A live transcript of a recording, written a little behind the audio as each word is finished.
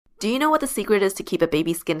Do you know what the secret is to keep a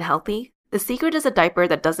baby's skin healthy? The secret is a diaper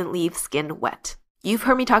that doesn't leave skin wet. You've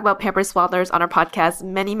heard me talk about Pampers Swaddlers on our podcast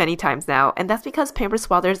many times now, and that's because Pampers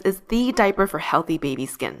Swaddlers is the diaper for healthy baby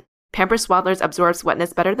skin. Pampers Swaddlers absorbs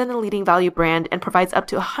wetness better than the leading value brand and provides up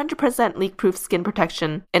to 100% leak-proof skin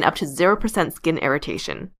protection and up to 0% skin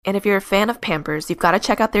irritation. And if you're a fan of Pampers, you've got to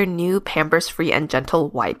check out their new Pampers Free and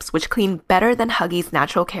Gentle wipes, which clean better than Huggies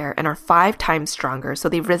Natural Care and are 5 times stronger, so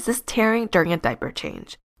they resist tearing during a diaper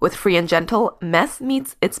change. With Free and Gentle, mess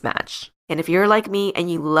meets its match. And if you're like me and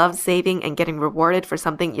you love saving and getting rewarded for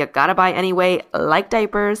something you gotta buy anyway, like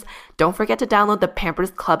diapers, don't forget to download the Pampers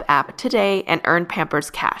Club app today and earn Pampers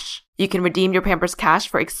Cash. You can redeem your Pampers Cash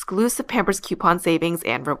for exclusive Pampers coupon savings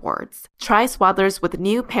and rewards. Try Swaddlers with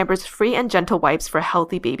new Pampers Free and Gentle wipes for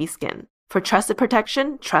healthy baby skin. For trusted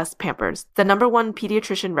protection, trust Pampers, the #1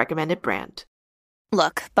 pediatrician recommended brand.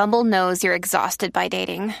 Look, Bumble knows you're exhausted by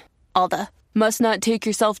dating. All the must not take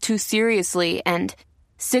yourself too seriously and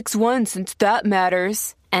 6'1" since that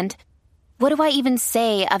matters. And what do I even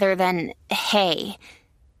say other than, hey?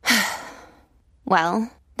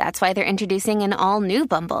 Well, that's why they're introducing an all-new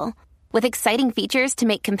Bumble, with exciting features to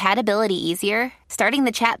make compatibility easier, starting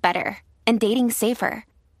the chat better, and dating safer.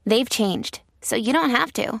 They've changed, so you don't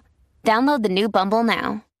have to. Download the new Bumble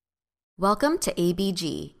now. Welcome to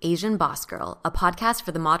ABG, Asian Boss Girl, a podcast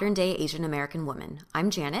for the modern-day Asian American woman. I'm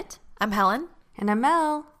Janet. I'm Helen. And I'm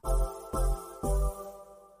Mel.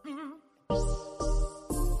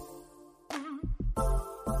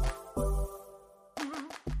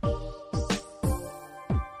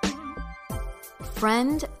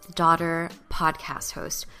 Friend, daughter, podcast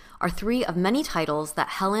host are 3 of many titles that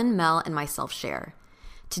Helen, Mel, and myself share.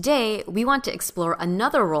 Today, we want to explore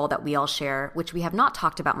another role that we all share, which we have not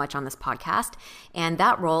talked about much on this podcast, and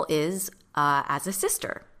that role is as a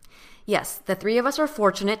sister. Yes, the 3 of us are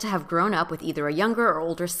fortunate to have grown up with either a younger or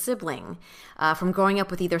older sibling. From growing up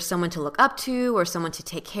with either someone to look up to or someone to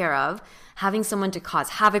take care of, having someone to cause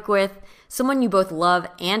havoc with, someone you both love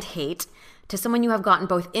and hate, to someone you have gotten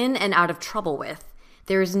both in and out of trouble with.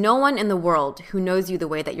 There is no one in the world who knows you the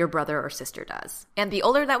way that your brother or sister does. And the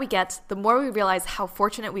older that we get, the more we realize how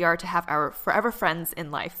fortunate we are to have our forever friends in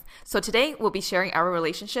life. So today, we'll be sharing our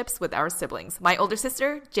relationships with our siblings. My older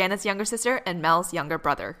sister, Janet's younger sister, and Mel's younger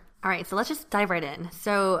brother. All right, so let's just dive right in.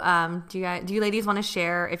 So do you ladies want to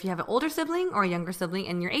share if you have an older sibling or a younger sibling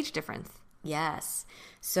and your age difference? Yes.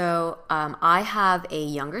 So I have a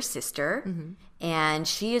younger sister, and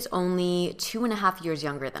she is only 2.5 years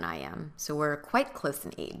younger than I am. So we're quite close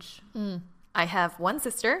in age. I have one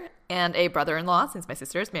sister and a brother-in-law since my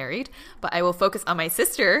sister is married, but I will focus on my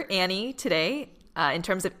sister, Annie, today. In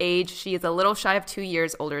terms of age, she is a little shy of 2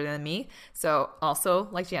 years older than me. So also,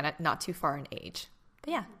 like Janet, not too far in age.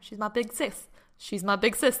 But yeah, she's my big sis. She's my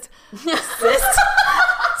big sis. Sis?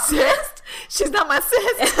 Sis? She's not my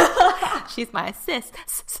sis. She's my sis.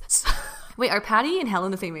 Wait, are Patty and Helen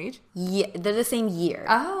the same age? Yeah, they're the same year.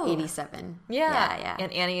 Oh. 87. Yeah.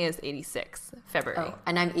 And Annie is 86, February. Oh,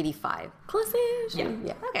 and I'm 85. Close-ish.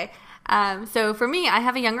 Yeah. Okay. So for me, I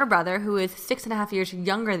have a younger brother who is 6.5 years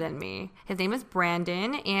younger than me. His name is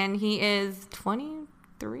Brandon, and he is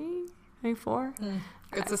 23, 24.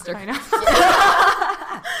 Good sister. I know.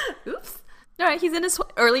 Oops. All right, he's in his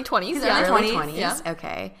early 20s. He's yeah. early Early 20s. Yeah.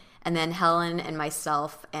 Okay. And then Helen and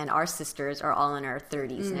myself and our sisters are all in our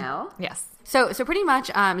 30s now. Yes. So pretty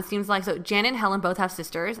much, it seems like, so Janet and Helen both have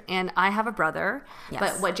sisters, and I have a brother. Yes.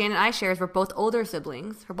 But what Janet and I share is we're both older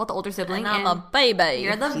siblings. We're both the older sibling. And I'm a baby.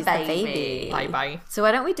 You're the She's baby. the baby. Bye-bye. So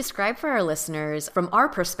why don't we describe for our listeners from our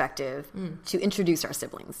perspective to introduce our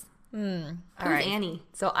siblings? Who's right. Annie?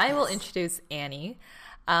 So I will introduce Annie.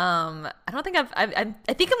 I don't think I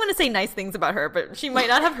think I'm going to say nice things about her, but she might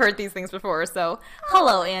not have heard these things before. So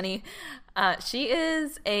hello, Annie. She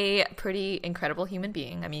is a pretty incredible human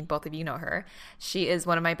being. I mean, both of you know her. She is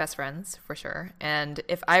one of my best friends for sure. And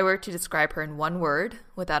if I were to describe her in one word,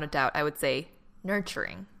 without a doubt, I would say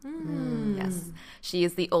nurturing. Yes. She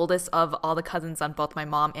is the oldest of all the cousins on both my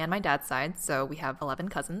mom and my dad's side. So we have 11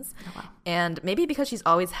 cousins. Oh, wow. And maybe because she's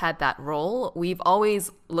always had that role, we've always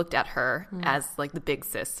looked at her as like the big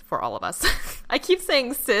sis for all of us. I keep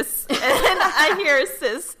saying sis and I hear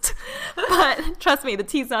sis, but trust me, the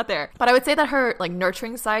T's not there. But I would say that her like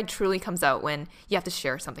nurturing side truly comes out when you have to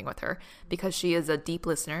share something with her, because she is a deep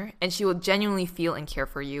listener and she will genuinely feel and care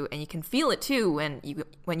for you. And you can feel it too when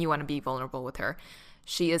you want to be vulnerable with her.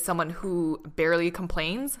 She is someone who barely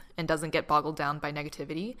complains and doesn't get boggled down by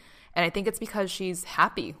negativity. And I think it's because she's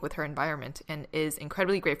happy with her environment and is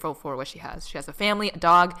incredibly grateful for what she has. She has a family, a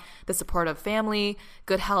dog, the support of family,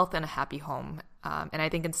 good health, and a happy home. And I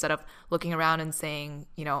think instead of looking around and saying,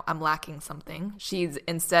 you know, I'm lacking something, she's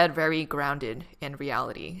instead very grounded in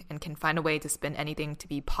reality and can find a way to spin anything to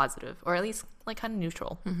be positive, or at least like kind of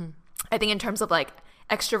neutral. I think in terms of like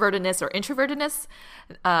extrovertedness or introvertedness,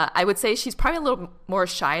 I would say she's probably a little more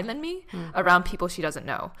shy than me around people she doesn't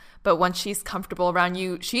know. But once she's comfortable around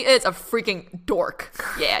you, she is a freaking dork.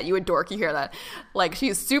 Yeah, you a dork, you hear that. Like,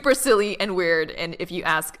 she's super silly and weird. And if you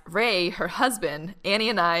ask Ray, her husband, Annie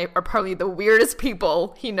and I are probably the weirdest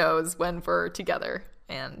people he knows when we're together.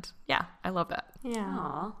 And yeah, I love that. Yeah.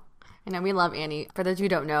 Aw. I know we love Annie. For those who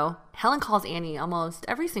don't know, Helen calls Annie almost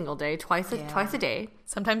every single day, twice a day.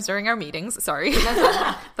 Sometimes during our meetings, sorry.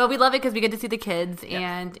 But we love it because we get to see the kids,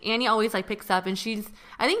 and Annie always like picks up, and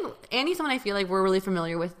I think Annie's someone I feel like we're really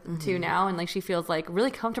familiar with too now, and like she feels like really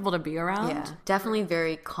comfortable to be around. Yeah, definitely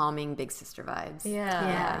very calming big sister vibes.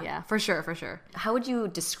 Yeah, for sure. How would you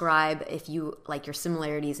describe if you like your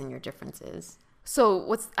similarities and your differences?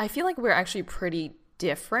 So I feel like we're actually pretty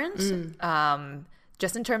different.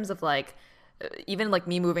 Just in terms of like, even like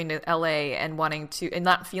me moving to LA and wanting to, and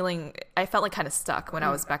not feeling, I felt like kind of stuck when I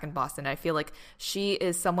was back in Boston. I feel like she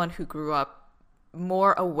is someone who grew up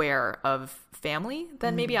more aware of family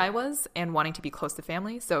than maybe I was, and wanting to be close to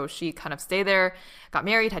family. So she kind of stayed there, got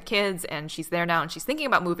married, had kids, and she's there now, and she's thinking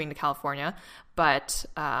about moving to California. But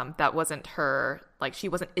that wasn't her, like she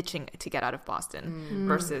wasn't itching to get out of Boston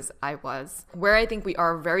versus I was. Where I think we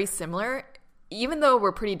are very similar, even though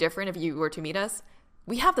we're pretty different if you were to meet us,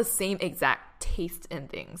 we have the same exact taste in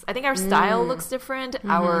things. I think our style looks different.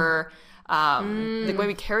 Our the way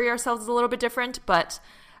we carry ourselves is a little bit different. But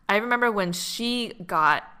I remember when she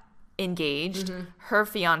got engaged, her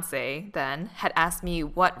fiance then had asked me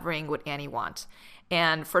what ring would Annie want.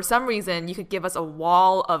 And for some reason, you could give us a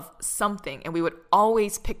wall of something, and we would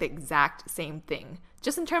always pick the exact same thing.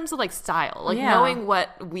 Just in terms of like style, like knowing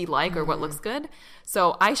what we like or what looks good.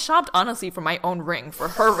 So I shopped honestly for my own ring, for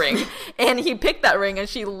her ring, and he picked that ring and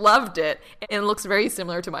she loved it, and it looks very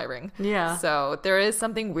similar to my ring. Yeah. So there is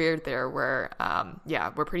something weird there where,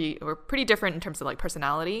 we're pretty different in terms of like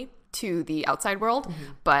personality to the outside world,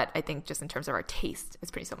 but I think just in terms of our taste, it's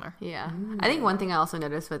pretty similar. Yeah. I think one thing I also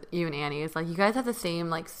noticed with you and Annie is like you guys have the same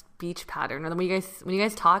like speech pattern, or when you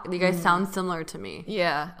guys talk, you guys sound similar to me.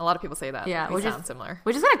 Yeah, a lot of people say that. Yeah, we sound similar,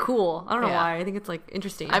 which is kind of cool. I don't know why. I think it's like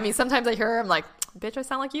interesting. I mean, sometimes I hear her, I'm like, bitch, I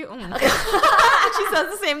sound like you. She says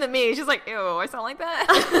the same to me. She's like, ew, I sound like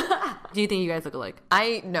that. Do you think you guys look alike?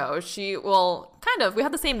 I know. Kind of. We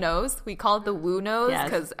have the same nose. We call it the Woo nose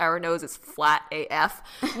because our nose is flat AF,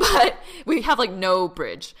 but we have like no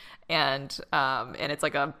bridge. And it's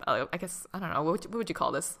like I guess, I don't know, what would you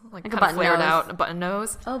call this? Like kind of flared out, a button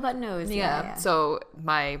nose. Oh, button nose. Yeah. So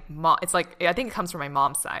my mom, it's like, I think it comes from my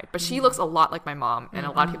mom's side, but she looks a lot like my mom. And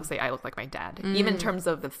a lot of people say I look like my dad. Even in terms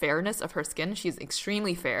of the fairness of her skin, she's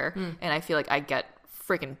extremely fair. And I feel like I get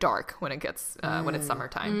freaking dark when it gets when it's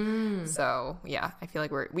summertime. So yeah, I feel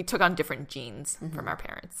like we took on different genes from our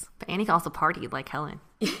parents. But Annie can also party like Helen.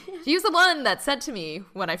 She was the one that said to me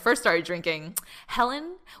when I first started drinking,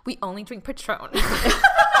 Helen, we only drink Patron.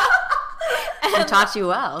 And taught you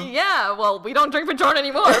well. Yeah, well, we don't drink Patron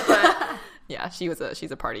anymore, but yeah, she's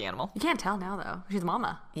a party animal. You can't tell now though. She's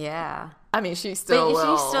mama. Yeah. I mean, she's still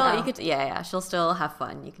you could she'll still have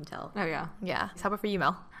fun, you can tell. Oh yeah. Yeah. How about for you,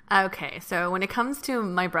 Mel? Okay, so when it comes to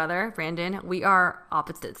my brother Brandon, we are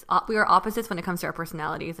opposites. We are opposites when it comes to our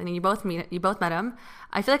personalities, and you both met him.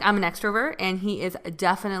 I feel like I'm an extrovert, and he is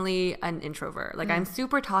definitely an introvert. Like I'm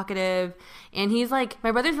super talkative, and he's like,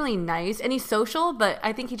 my brother's really nice and he's social, but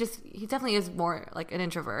I think he definitely is more like an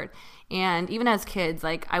introvert. And even as kids,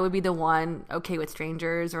 like I would be the one okay with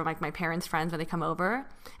strangers or like my parents' friends when they come over.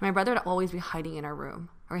 And my brother would always be hiding in our room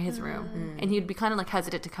or his room, and he'd be kind of like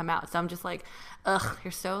hesitant to come out. So I'm just like, ugh,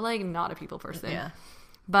 you're so like not a people person. Yeah.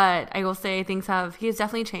 But I will say he has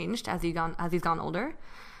definitely changed as he's gone older.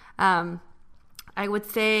 I would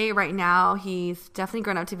say right now he's definitely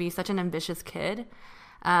grown up to be such an ambitious kid.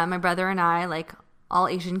 My brother and I, like all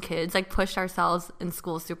Asian kids, like pushed ourselves in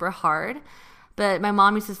school super hard. But my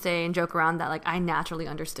mom used to say and joke around that like I naturally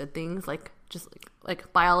understood things like just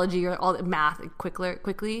like biology or all the math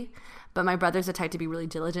quickly. But my brother's the type to be really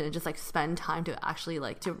diligent and just like spend time to actually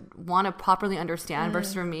like to want to properly understand.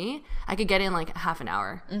 Versus for me, I could get in like half an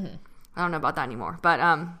hour. I don't know about that anymore, but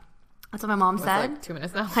that's what my mom said. Like 2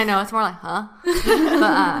 minutes now. I know, it's more like, huh?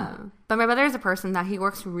 But my brother is a person that he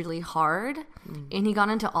works really hard, and he got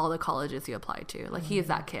into all the colleges he applied to. Like he is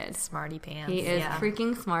that kid. Smarty pants. He is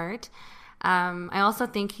freaking smart. I also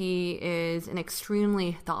think he is an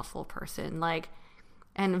extremely thoughtful person, like,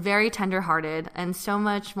 and very tenderhearted, and so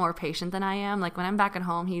much more patient than I am. Like when I'm back at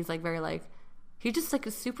home, he's like very like, he's just like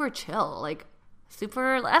super chill. Like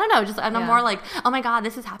super, I don't know, just I'm Yeah. more like, oh my God,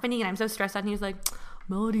 this is happening and I'm so stressed out. And he's like,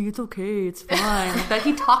 Melody, it's okay, it's fine. But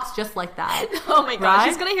he talks just like that. Oh my gosh, Right?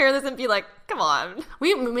 she's gonna hear this and be like, "Come on."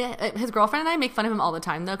 His girlfriend and I make fun of him all the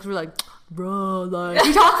time though, because we're like, bro, like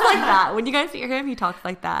he talks like that. When you guys hear him, he talks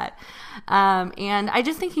like that. And I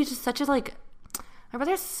just think he's just such a like. My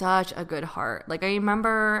brother has such a good heart. Like I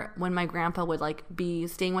remember when my grandpa would like be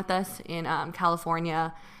staying with us in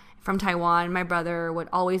California from Taiwan. My brother would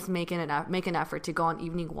always make an effort to go on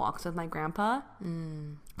evening walks with my grandpa.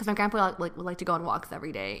 Because my grandpa would like to go on walks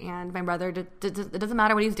every day, and my brother it doesn't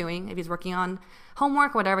matter what he's doing. If he's working on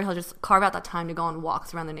homework or whatever, he'll just carve out that time to go on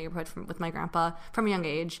walks around the neighborhood with my grandpa from a young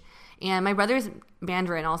age. And my brother's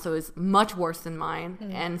Mandarin also is much worse than mine,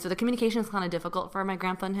 and so the communication is kind of difficult for my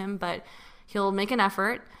grandpa and him, but he'll make an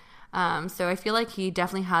effort. So I feel like he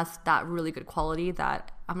definitely has that really good quality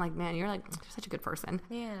that I'm like, man, you're such a good person.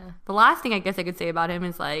 Yeah. The last thing I guess I could say about him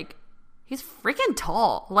is like, he's freaking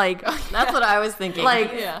tall. Like, That's what I was thinking.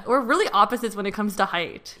 like Yeah. we're really opposites when it comes to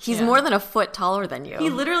height. He's more than a foot taller than you. He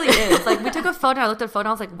literally is. Like, we took a photo. I looked at the photo.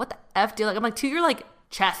 I was like, what the F, dude? Like, I'm like, to your like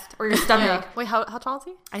chest or your stomach. Wait, how tall is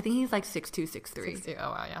he? I think he's like 6'2", 6'3".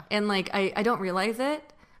 Oh wow, yeah. And like, I don't realize it.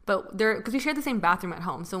 But because we share the same bathroom at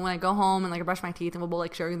home. So when I go home and like I brush my teeth and we'll both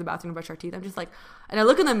like sharing the bathroom to brush our teeth, I'm just like, and I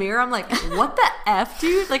look in the mirror, I'm like, what the F,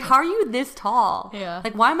 dude? Like, how are you this tall? Yeah.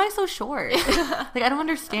 Like, why am I so short? Like, I don't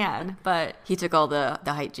understand. But He took all the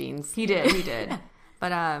height genes. he did.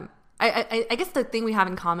 But I guess the thing we have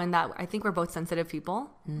in common that I think we're both sensitive people.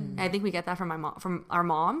 And I think we get that from our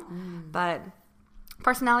mom. But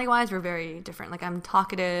personality wise, we're very different. Like, I'm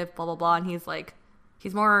talkative, blah blah blah, and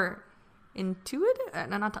he's more intuitive.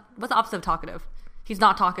 No, what's the opposite of talkative? He's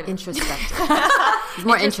not talkative. Introspective. He's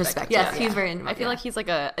more introspective. Yes, yeah. he's very. I feel like he's like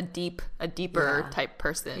a deeper type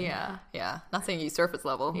person. Yeah. Yeah. Not saying you surface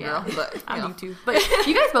level, Yeah. girl, but I you know. do too. But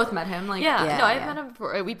you guys both met him, like Yeah, Yeah, no, I've yeah. met him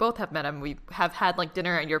before. We both have met him. We have had like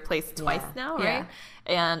dinner at your place twice now, right? Yeah.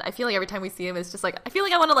 And I feel like every time we see him, it's just like I feel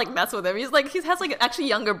like I want to like mess with him. He has like an actually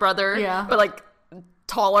younger brother, Yeah. but like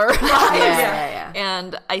taller. Yeah.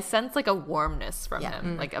 And I sense like a warmness from Yeah.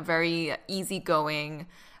 him, like a very easygoing,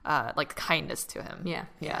 like kindness to him.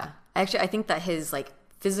 Yeah. Actually, I think that his like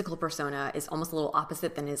physical persona is almost a little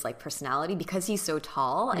opposite than his like personality because he's so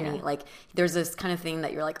tall. I mean, like there's this kind of thing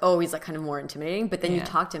that you're like, oh, he's like kind of more intimidating, but then you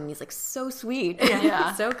talk to him and he's like so sweet.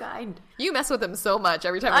 Yeah. So kind. You mess with him so much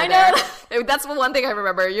every time I we're know. there. That's the one thing I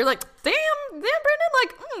remember. You're like, damn, Brandon,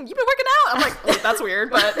 like, you've been working out. I'm like, oh, that's weird,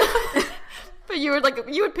 but but you were like,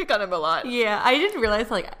 you would pick on him a lot. Yeah, I didn't realize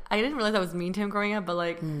I was mean to him growing up, but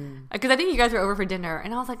like, because I think you guys were over for dinner,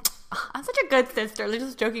 and I was like, I'm such a good sister, like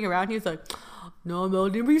just joking around. He was like, no,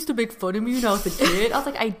 Melody, we used to make fun of me when I was a kid. I was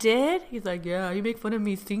like, I did? He's like, yeah, you make fun of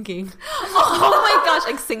me sinking. Oh my gosh,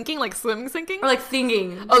 like sinking, like swimming sinking? Or like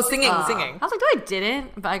singing. Oh, singing. I was like, no, I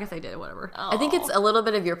didn't, but I guess I did, whatever. I think it's a little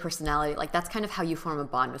bit of your personality. Like that's kind of how you form a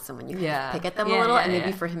bond with someone. You kind Yeah. of pick at them Yeah, a little, yeah, and maybe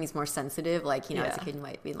yeah. for him, he's more sensitive. Like as a Yeah. kid, you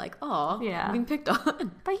might be like, oh, Yeah. being picked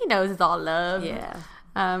on. But he knows it's all love. Yeah.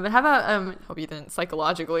 But how about Hope you didn't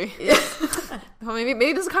psychologically. Well,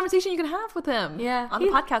 maybe this is a conversation you can have with him. Yeah. On the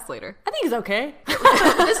podcast later. I think he's okay. This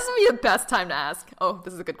is gonna be the best time to ask. Oh,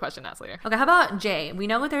 this is a good question to ask later. Okay, how about Jay? We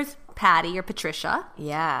know there's Patty or Patricia.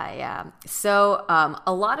 Yeah. So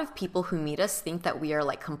a lot of people who meet us think that we are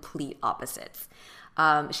like complete opposites.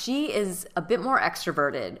 She is a bit more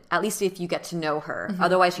extroverted, at least if you get to know her.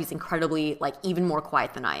 Otherwise, she's incredibly like even more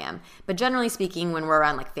quiet than I am. But generally speaking, when we're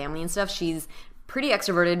around like family and stuff, she's pretty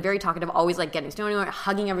extroverted, very talkative, always like getting to know everyone,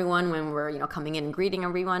 hugging everyone when we're, coming in and greeting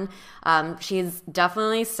everyone. She's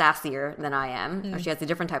definitely sassier than I am. Or she has a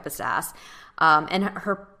different type of sass. And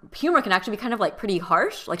her humor can actually be kind of like pretty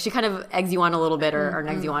harsh. Like she kind of eggs you on a little bit or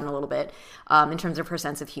negs you on a little bit in terms of her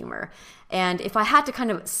sense of humor. And if I had to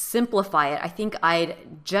kind of simplify it, I think I'd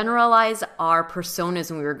generalize our personas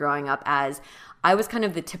when we were growing up as I was kind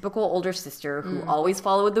of the typical older sister who always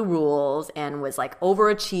followed the rules and was like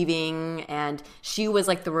overachieving, and she was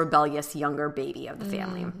like the rebellious younger baby of the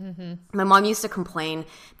family. My mom used to complain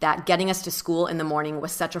that getting us to school in the morning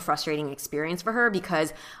was such a frustrating experience for her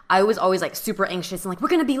because I was always like super anxious and like, we're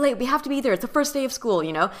going to be late. We have to be there. It's the first day of school,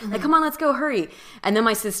 Like, come on, let's go, hurry. And then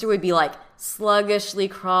my sister would be like sluggishly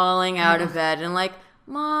crawling out of bed and like,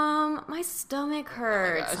 Mom, my stomach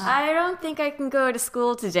hurts. I don't think I can go to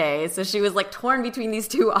school today. So she was like torn between these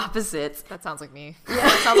two opposites. That sounds like me. Yeah.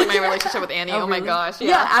 That sounds like my relationship with Annie. Oh my really? gosh.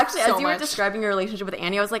 Yeah, actually, so as you were much. describing your relationship with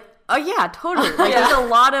Annie, I was like, oh yeah, totally. Like there's a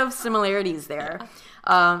lot of similarities there.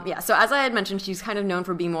 So as I had mentioned, she's kind of known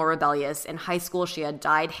for being more rebellious. In high school, she had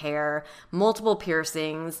dyed hair, multiple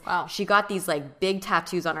piercings. Wow. She got these like big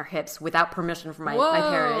tattoos on her hips without permission from my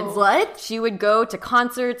parents. What? She would go to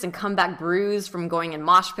concerts and come back bruised from going in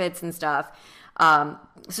mosh pits and stuff.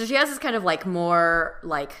 So she has this kind of like more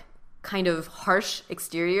like kind of harsh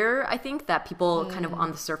exterior, I think, that people kind of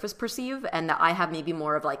on the surface perceive, and that I have maybe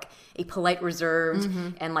more of like a polite, reserved,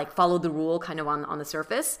 and like follow the rule kind of on the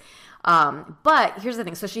surface. But here's the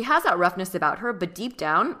thing. So she has that roughness about her, but deep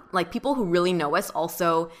down, like people who really know us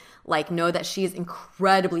also like know that she is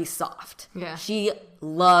incredibly soft. Yeah. She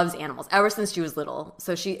loves animals ever since she was little.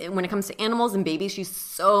 So when it comes to animals and babies, she's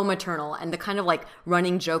so maternal. And the kind of like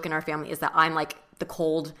running joke in our family is that I'm like the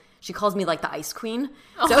cold. She calls me like the ice queen.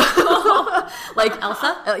 So like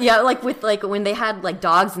Elsa? Like with like when they had like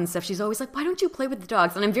dogs and stuff, she's always like, why don't you play with the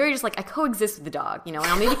dogs? And I'm very just like, I coexist with the dog, you know,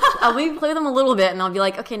 and I'll maybe play with them a little bit and I'll be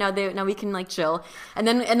like, okay, now we can like chill. And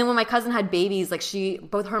then when my cousin had babies, like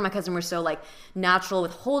both her and my cousin were so like natural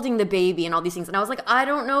with holding the baby and all these things. And I was like, I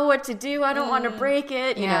don't know what to do. I don't want to break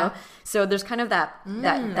it, you know? So there's kind of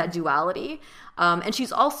that duality. And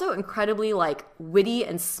she's also incredibly like witty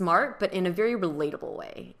and smart, but in a very relatable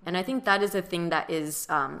way. And I think that is a thing that is,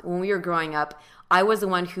 when we were growing up, I was the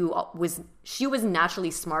one she was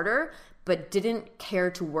naturally smarter, but didn't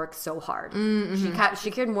care to work so hard.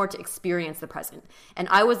 She cared more to experience the present. And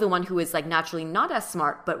I was the one who was like naturally not as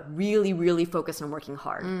smart, but really, really focused on working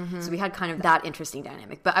hard. So we had kind of that interesting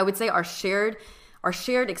dynamic. But I would say our shared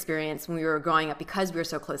experience when we were growing up, because we were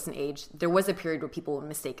so close in age, there was a period where people would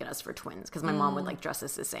mistaken us for twins because my mom would like dress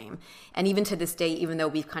us the same. And even to this day, even though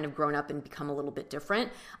we've kind of grown up and become a little bit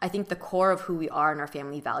different, I think the core of who we are and our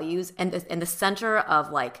family values and the center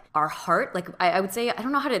of like our heart, like I would say, I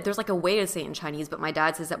don't know how to, there's like a way to say it in Chinese, but my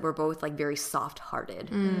dad says that we're both like very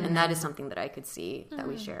soft-hearted. And that is something that I could see that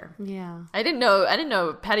we share. Yeah. I didn't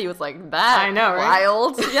know Patty was like that. I know, right?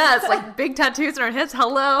 Wild. Yes, like big tattoos on her hips.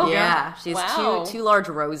 Hello. Yeah, she has Wow. two large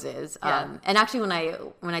roses. Yeah. And actually,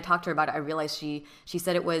 when I talked to her about it, I realized she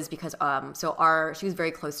said it was because she was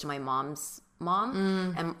very close to my mom's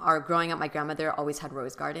mom, and growing up, my grandmother always had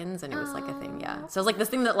rose gardens, and it was like a thing. Yeah, so it was like this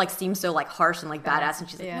thing that like seems so like harsh and like badass, and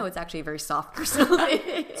she's like, no, it's actually a very soft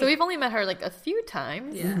personality. So we've only met her like a few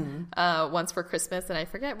times. Yeah. Once for Christmas, and I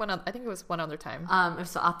forget I think it was one other time. It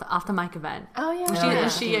was off the mic event. Oh yeah.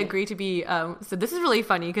 She agreed to be. So this is really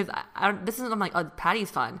funny because I'm like, oh,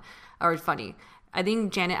 Patty's fun or funny. I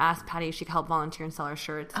think Janet asked Patty if she could help volunteer and sell her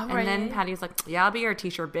shirts. Oh, and right. then Patty was like, yeah, I'll be your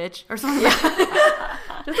t-shirt bitch or something. Yeah.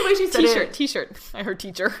 Just the way she said it. T-shirt. I heard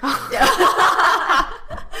teacher.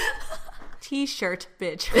 T-shirt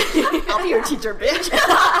bitch. I'll be your teacher, bitch.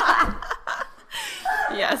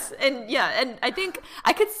 Yes. And I think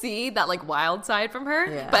I could see that like wild side from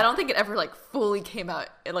her, but I don't think it ever like fully came out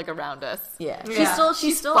like around us. Yeah.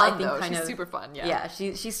 She's still fun, I think though. kind She's of super fun. Yeah,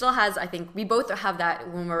 she still has, I think we both have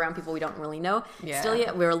that when we're around people we don't really know. Yeah. Still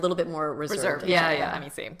yet we're a little bit more reserved. Yeah. I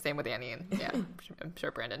mean, same with Annie, and I'm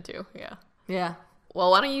sure Brandon too. Yeah. Yeah.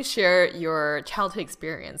 Well, why don't you share your childhood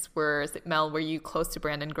experience? Were you close to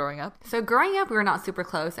Brandon growing up? So growing up, we were not super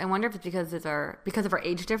close. I wonder if it's because of our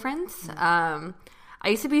age difference. I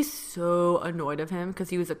used to be so annoyed of him because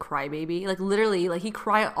he was a crybaby. Like literally, like he would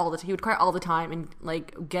cry all the time and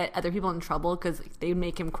like get other people in trouble because they would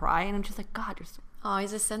make him cry. And I'm just like, God, you're so... Oh,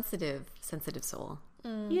 he's a sensitive soul.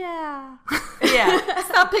 Yeah. Yeah.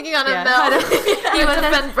 Stop picking on him now. He would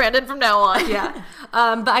defend Brandon from now on. Yeah.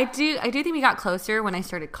 But I do think we got closer when I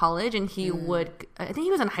started college, and he would, I think he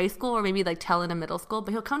was in high school or maybe like in middle school,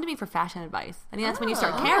 but he'll come to me for fashion advice. I think that's when you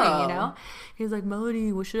start caring, you know? He's like,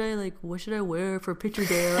 Melody, what should I wear for picture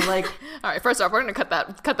day? I'm like, all right, first off, we're going to cut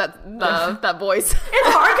that voice.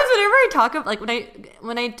 It's hard because whenever I talk of, like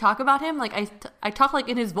when I talk about him, like I talk like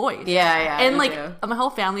in his voice. Yeah. And like my whole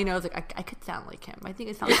family knows like I could sound like him. I think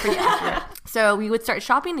it sounds pretty accurate. So we would start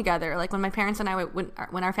shopping together. Like when my parents and I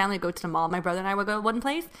when our family would go to the mall, my brother and I would go to one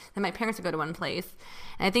place, then my parents would go to one place.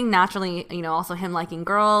 And I think naturally, you know, also him liking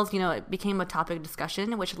girls, you know, it became a topic of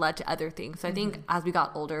discussion, which led to other things. So I think as we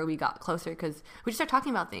got older, we got closer because we just started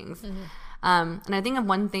talking about things. And I think of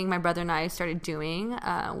one thing my brother and I started doing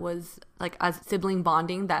was like as sibling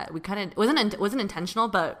bonding that we kind of wasn't intentional,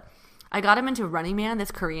 but I got him into Running Man,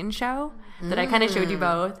 this Korean show that I kind of showed you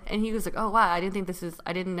both, and he was like, "Oh wow, I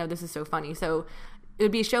didn't know this is so funny." So it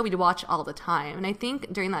would be a show we'd watch all the time. And I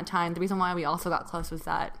think during that time, the reason why we also got close was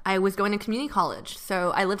that I was going to community college.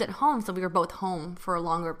 So I lived at home, so we were both home for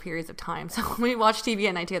longer periods of time. So when we watched TV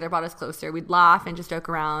at night together, it brought us closer. We'd laugh and just joke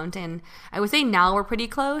around. And I would say now we're pretty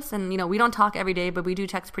close. And, we don't talk every day, but we do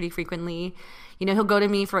text pretty frequently. He'll go to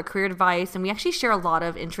me for career advice, and we actually share a lot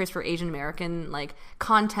of interest for Asian American, like,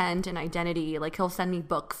 content and identity. Like, he'll send me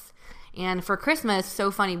books. And for Christmas, so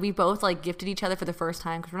funny, we both, like, gifted each other for the first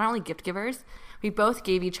time, because we're not only gift givers, we both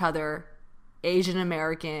gave each other Asian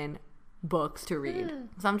American books to read.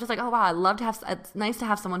 So I'm just like, oh wow, I love to have, it's nice to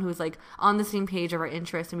have someone who's like on the same page of our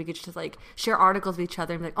interests, and we could just like share articles with each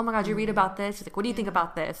other and be like, oh my god, you read about this? He's like, what do you think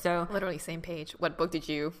about this? So literally same page. What book did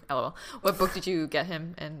you get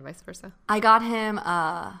him, and vice versa? I got him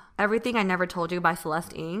Everything I Never Told You by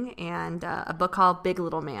Celeste Ng, and a book called Big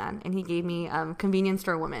Little Man, and he gave me Convenience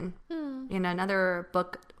Store Woman, and another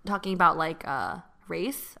book talking about like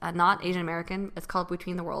race, not Asian American. It's called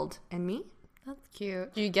Between the World and Me. That's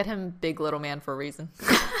cute. Do you get him Big Little Man for a reason?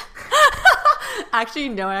 Actually,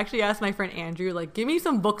 no. I actually asked my friend Andrew, like, give me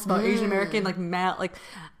some books about Asian American, like, like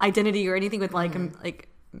identity or anything with like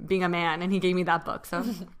being a man, and he gave me that book. So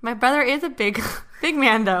my brother is a big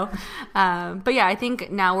man though. But yeah, I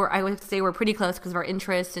think now I would say we're pretty close because of our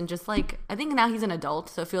interests, and just like, I think now he's an adult,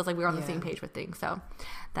 so it feels like we're on the same page with things. So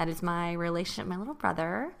that is my relationship with my little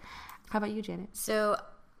brother. How about you, Janet? So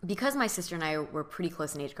because my sister and I were pretty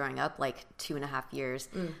close in age growing up, like 2.5 years,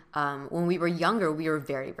 when we were younger, we were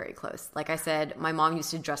very, very close. Like I said, my mom used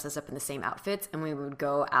to dress us up in the same outfits, and when we would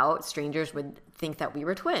go out, strangers would think that we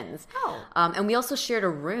were twins. And we also shared a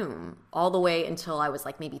room all the way until I was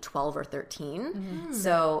like maybe 12 or 13.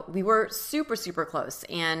 So we were super, super close.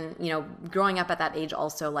 And, growing up at that age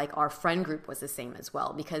also, like our friend group was the same as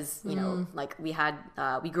well, because, like we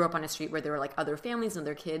grew up on a street where there were like other families and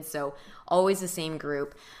other kids. So always the same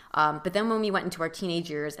group. But then when we went into our teenage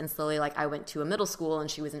years, and slowly, like I went to a middle school and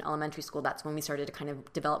she was in elementary school, that's when we started to kind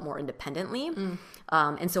of develop more independently.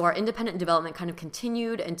 And so our independent development kind of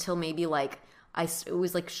continued until maybe like it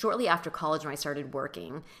was like shortly after college when I started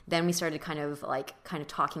working. Then we started kind of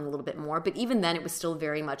talking a little bit more. But even then, it was still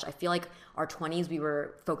very much, I feel like our 20s, we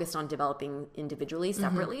were focused on developing individually,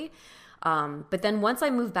 separately. But then once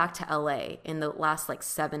I moved back to LA in the last like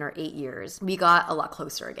 7 or 8 years, we got a lot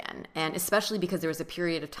closer again. And especially because there was a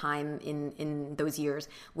period of time in those years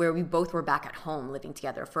where we both were back at home living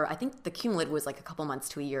together for, I think the cumulative was like a couple months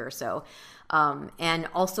to a year or so. And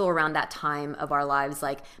also around that time of our lives,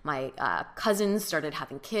 like my cousins started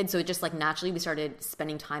having kids. So it just like naturally we started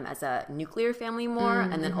spending time as a nuclear family more,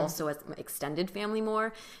 and then also as extended family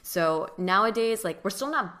more. So nowadays, like we're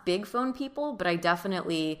still not big phone people, but I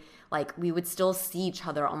definitely, like, we would still see each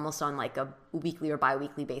other almost on like a weekly or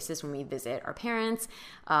bi-weekly basis when we visit our parents.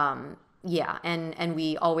 Yeah, and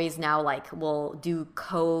we always now like will do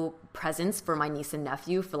co-presents for my niece and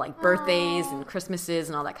nephew for like birthdays and Christmases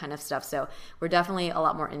and all that kind of stuff. So we're definitely a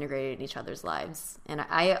lot more integrated in each other's lives. And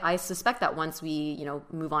I suspect that once we,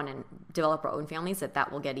 move on and develop our own families,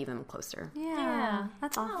 that will get even closer. Yeah.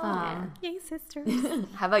 That's awesome. Yay, sisters.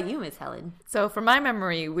 How about you, Miss Helen? So from my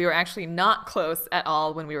memory, we were actually not close at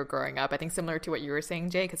all when we were growing up. I think similar to what you were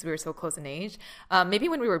saying, Jay, because we were so close in age. Maybe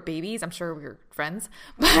when we were babies, I'm sure we were friends,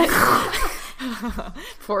 but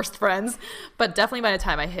forced friends. But definitely by the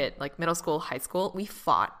time I hit like middle school, high school, we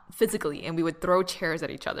fought physically, and we would throw chairs at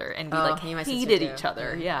each other, and we hated each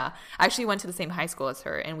other. Yeah. I actually went to the same high school as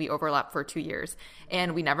her, and we overlapped for 2 years,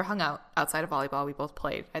 and we never hung out outside of volleyball. We both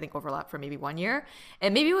played, I think, overlapped for maybe 1 year,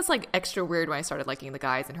 and maybe it was like extra weird when I started liking the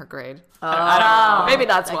guys in her grade. I don't know. Maybe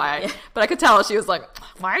that's why. But I could tell she was like,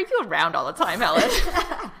 why are you around all the time, Helen?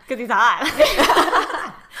 Because he's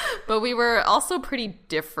hot. But we were also pretty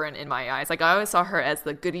different in my eyes. Like I always saw her as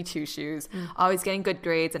the goody two-shoes, always getting good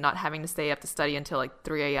grades and not having to stay up to study until like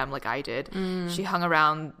 3 a.m. like I did. She hung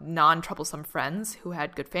around non-troublesome friends who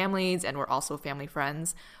had good families and were also family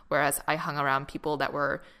friends, whereas I hung around people that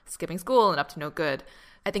were skipping school and up to no good.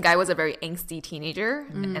 I think I was a very angsty teenager,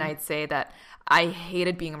 and I'd say that I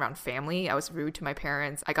hated being around family. I was rude to my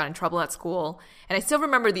parents. I got in trouble at school. And I still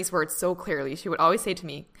remember these words so clearly. She would always say to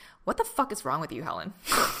me, "What the fuck is wrong with you, Helen?"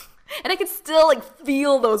 And I could still like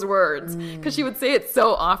feel those words because she would say it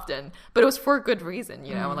so often. But it was for a good reason,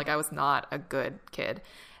 and like I was not a good kid.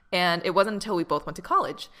 And it wasn't until we both went to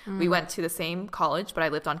college. We went to the same college, but I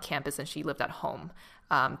lived on campus and she lived at home.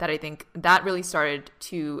 that I think that really started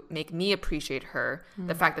to make me appreciate her.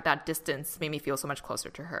 The fact that that distance made me feel so much closer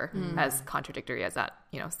to her, as contradictory as that,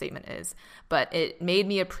 statement is. But it made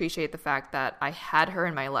me appreciate the fact that I had her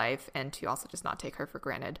in my life, and to also just not take her for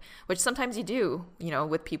granted, which sometimes you do,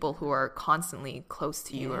 with people who are constantly close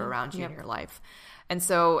to you or around you in your life. And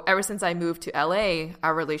so ever since I moved to LA,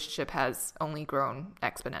 our relationship has only grown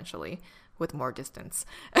exponentially with more distance.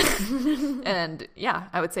 And yeah,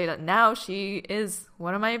 I would say that now she is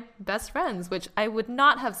one of my best friends, which I would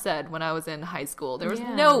not have said when I was in high school. There was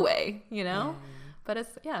no way, But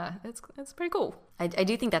it's pretty cool. I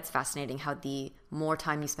do think that's fascinating how the more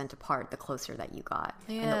time you spent apart, the closer that you got.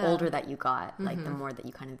 And the older that you got, like the more that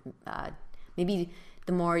you kind of maybe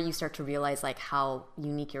the more you start to realize like how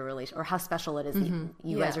unique your relation or how special it is that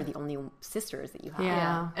you guys are the only sisters that you have.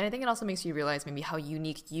 Yeah. And I think it also makes you realize maybe how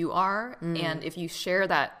unique you are. And if you share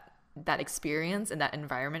that experience and that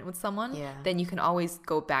environment with someone, then you can always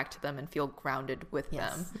go back to them and feel grounded with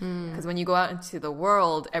them. Because when you go out into the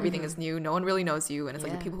world, everything is new. No one really knows you. And it's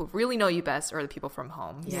like the people who really know you best are the people from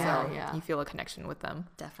home. So you feel a connection with them.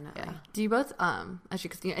 Definitely. Yeah. Do you both,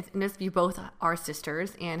 actually, because you both are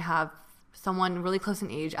sisters and have someone really close in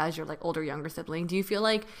age as your like older younger sibling, do you feel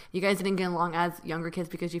like you guys didn't get along as younger kids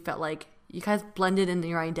because you felt like you guys blended in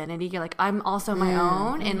your identity? You're like, I'm also my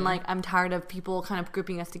own, and like I'm tired of people kind of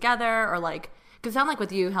grouping us together, or like, because it sounds like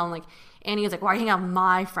with you, Helen, like Annie is like, why are you hanging out with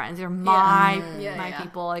my friends? They're my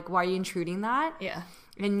people. Like, why are you intruding that? Yeah.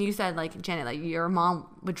 And you said, like, Janet, like your mom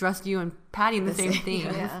would dress you and Patty in the same thing.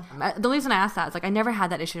 The reason I asked that is like I never had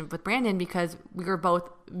that issue with Brandon because we were both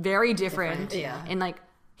very different. And like,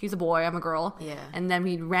 he's a boy, I'm a girl. Yeah. And then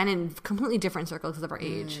we ran in completely different circles because of our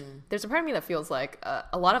age. There's a part of me that feels like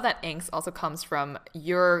a lot of that angst also comes from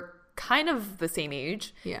you're kind of the same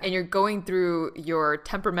age. Yeah. And you're going through your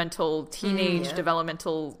temperamental teenage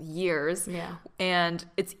developmental years. Yeah. And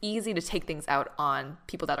it's easy to take things out on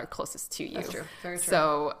people that are closest to you. That's true. Very true.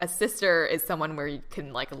 So a sister is someone where you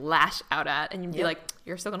can like lash out at and you'd be like,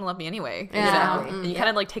 you're still going to love me anyway. Exactly. And you kind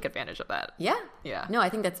of like take advantage of that. Yeah. Yeah. No, I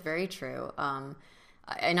think that's very true.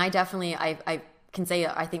 And I definitely, I can say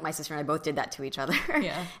I think my sister and I both did that to each other.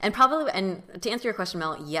 Yeah. And to answer your question,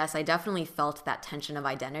 Mel, yes, I definitely felt that tension of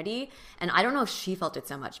identity. And I don't know if she felt it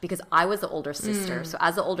so much because I was the older sister. So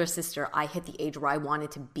as the older sister, I hit the age where I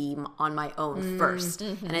wanted to be on my own first.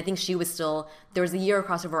 And I think she was still, there was a year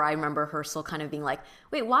crossover where I remember her still kind of being like,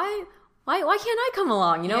 wait, why can't I come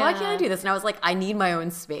along? Why can't I do this? And I was like, I need my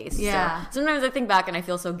own space. Yeah. So sometimes I think back and I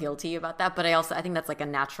feel so guilty about that, but I think that's like a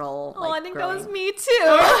natural. I think that was me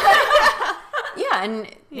too. Yeah, and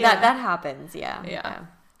that happens. Yeah.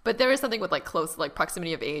 But there is something with like close like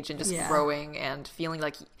proximity of age and just growing and feeling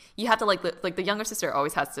like you have to like the younger sister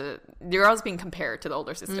always has to. You're always being compared to the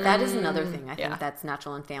older sister. That is another thing I think that's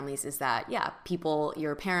natural in families is that people,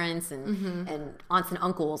 your parents and aunts and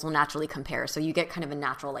uncles will naturally compare, so you get kind of a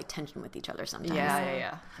natural like tension with each other sometimes.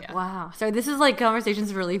 Yeah. Wow. So this is like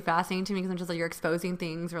conversations really fascinating to me because I'm just like you're exposing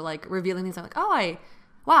things or like revealing things. I'm like,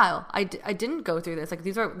 I didn't go through this. Like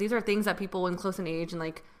these are things that people in close in age and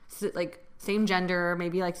like same gender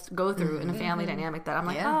maybe like go through in a family dynamic that I'm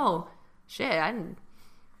like, oh shit,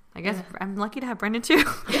 I guess I'm lucky to have Brendan too. in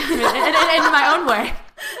my own way.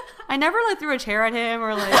 I never like threw a chair at him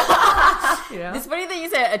or like It's funny that you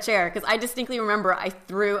said a chair because I distinctly remember I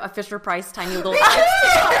threw a Fisher-Price tiny little chair.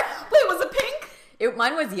 Wait, was it pink?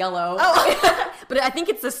 Mine was yellow. Oh. But I think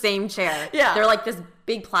it's the same chair. Yeah. They're like this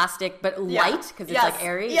big plastic but light because it's like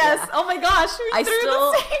airy. Yes. Yeah. Oh my gosh.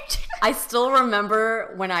 I still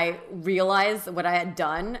remember when I realized what I had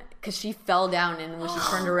done because she fell down and when she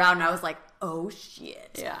turned around I was like, oh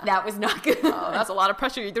shit. Yeah. That was not good. Oh, that's a lot of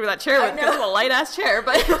pressure you threw that chair with. It was a light ass chair,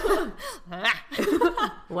 but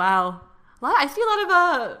wow. Well, I see a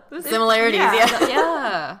lot of similarities.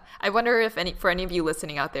 Yeah. I wonder if for any of you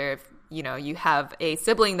listening out there, if you have a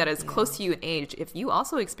sibling that is close to you in age, if you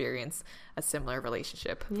also experience a similar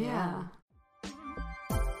relationship. Yeah.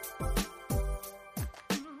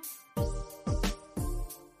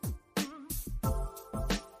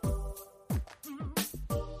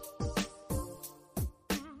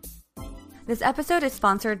 This episode is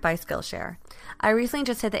sponsored by Skillshare. I recently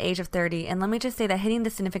just hit the age of 30, and let me just say that hitting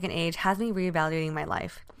this significant age has me reevaluating my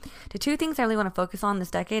life. The two things I really want to focus on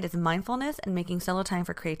this decade is mindfulness and making solo time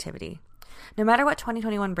for creativity. No matter what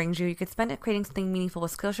 2021 brings you, you could spend it creating something meaningful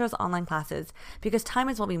with Skillshare's online classes because time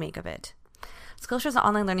is what we make of it. Skillshare is an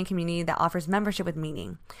online learning community that offers membership with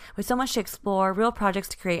meaning. With so much to explore, real projects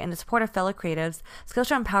to create, and the support of fellow creatives,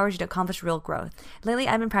 Skillshare empowers you to accomplish real growth. Lately,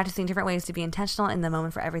 I've been practicing different ways to be intentional in the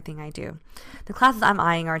moment for everything I do. The classes I'm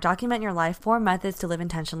eyeing are Document Your Life, 4 Methods to Live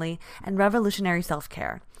Intentionally, and Revolutionary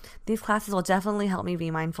Self-Care. These classes will definitely help me be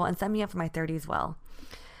mindful and set me up for my 30s well.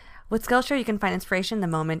 With Skillshare, you can find inspiration in the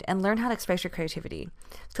moment and learn how to express your creativity.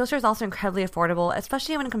 Skillshare is also incredibly affordable,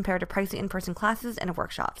 especially when compared to pricey in-person classes and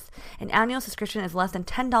workshops. An annual subscription is less than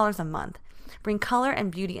 $10 a month. Bring color and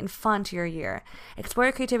beauty and fun to your year. Explore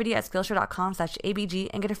your creativity at Skillshare.com/ABG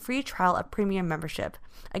and get a free trial of premium membership.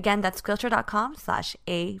 Again, that's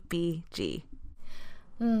Skillshare.com/ABG.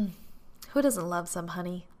 Who doesn't love some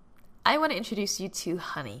honey? I want to introduce you to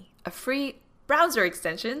Honey, a free browser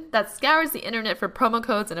extension that scours the internet for promo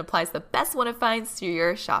codes and applies the best one it finds to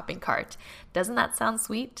your shopping cart. Doesn't that sound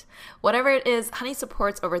sweet? Whatever it is, Honey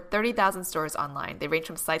supports over 30,000 stores online. They range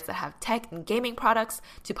from sites that have tech and gaming products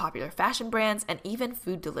to popular fashion brands and even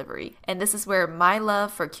food delivery. And this is where my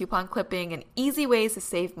love for coupon clipping and easy ways to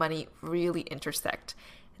save money really intersect.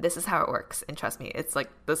 This is how it works, and trust me, it's like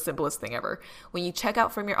the simplest thing ever. When you check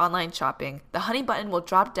out from your online shopping, the Honey button will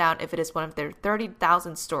drop down if it is one of their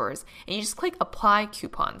 30,000 stores, and you just click Apply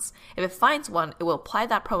Coupons. If it finds one, it will apply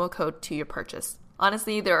that promo code to your purchase.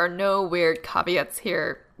 Honestly, there are no weird caveats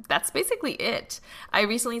here. That's basically it. I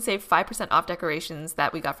recently saved 5% off decorations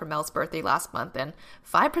that we got for Mel's birthday last month, and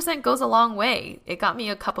 5% goes a long way. It got me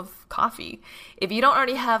a cup of coffee. If you don't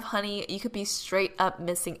already have Honey, you could be straight up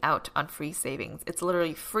missing out on free savings. It's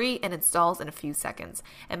literally free and installs in a few seconds.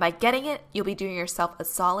 And by getting it, you'll be doing yourself a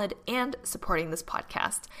solid and supporting this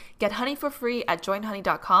podcast. Get Honey for free at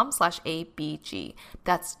joinhoney.com/ABG.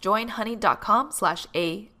 That's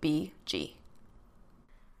joinhoney.com/ABG.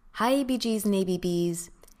 Hi, ABGs and ABBs.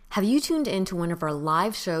 Have you tuned in to one of our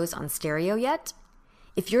live shows on Stereo yet?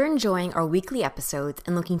 If you're enjoying our weekly episodes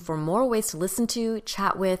and looking for more ways to listen to,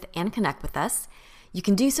 chat with, and connect with us, you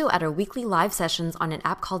can do so at our weekly live sessions on an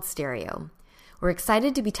app called Stereo. We're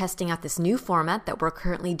excited to be testing out this new format that we're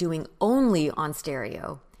currently doing only on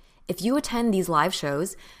Stereo. If you attend these live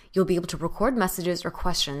shows, you'll be able to record messages or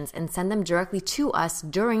questions and send them directly to us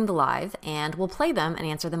during the live, and we'll play them and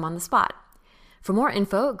answer them on the spot. For more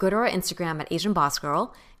info, go to our Instagram at Asian Boss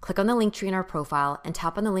Girl, click on the link tree in our profile, and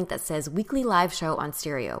tap on the link that says Weekly Live Show on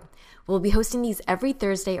Stereo. We'll be hosting these every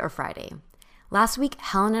Thursday or Friday. Last week,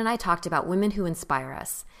 Helen and I talked about women who inspire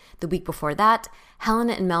us. The week before that, Helen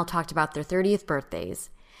and Mel talked about their 30th birthdays.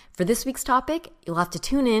 For this week's topic, you'll have to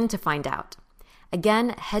tune in to find out.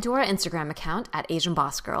 Again, head to our Instagram account at Asian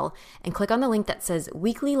Boss Girl and click on the link that says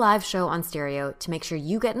Weekly Live Show on Stereo to make sure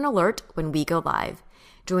you get an alert when we go live.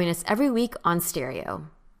 Join us every week on Stereo.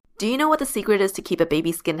 Do you know what the secret is to keep a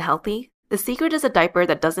baby's skin healthy? The secret is a diaper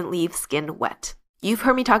that doesn't leave skin wet. You've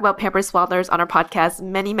heard me talk about Pampers Swaddlers on our podcast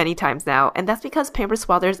many times now, and that's because Pampers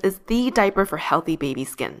Swaddlers is the diaper for healthy baby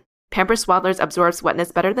skin. Pampers Swaddlers absorbs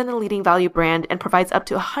wetness better than the leading value brand and provides up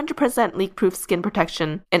to 100% leak-proof skin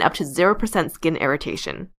protection and up to 0% skin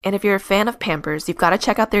irritation. And if you're a fan of Pampers, you've got to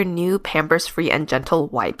check out their new Pampers Free and Gentle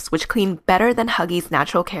wipes, which clean better than Huggies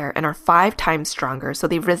Natural Care and are 5 times stronger, so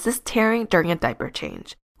they resist tearing during a diaper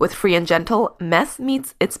change. With Free and Gentle, mess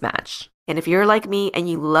meets its match. And if you're like me and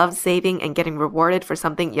you love saving and getting rewarded for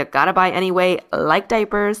something you gotta buy anyway, like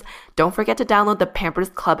diapers, don't forget to download the Pampers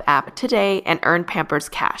Club app today and earn Pampers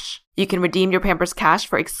Cash. You can redeem your Pampers Cash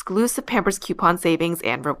for exclusive Pampers coupon savings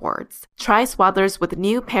and rewards. Try Swaddlers with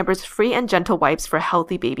new Pampers Free and Gentle wipes for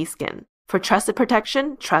healthy baby skin. For trusted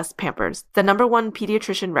protection, trust Pampers, the #1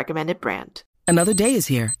 pediatrician recommended brand. Another day is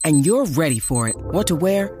here, and you're ready for it. What to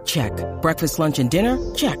wear? Check. Breakfast, lunch, and dinner?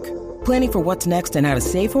 Check. Planning for what's next and how to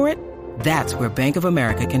save for it? That's where Bank of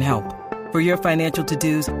America can help. For your financial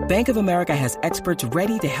to-dos, Bank of America has experts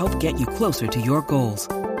ready to help get you closer to your goals.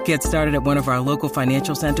 Get started at one of our local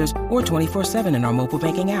financial centers or 24/7 in our mobile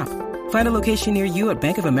banking app. Find a location near you at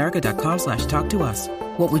bankofamerica.com/talktous.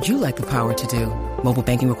 What would you like the power to do? Mobile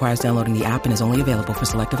banking requires downloading the app and is only available for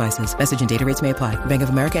select devices. Message and data rates may apply. Bank of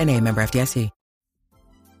America NA, member FDIC.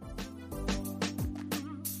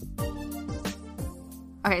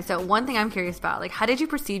 Okay, so one thing I'm curious about, like, how did you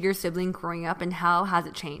perceive your sibling growing up and how has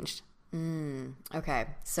it changed? Okay,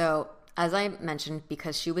 so as I mentioned,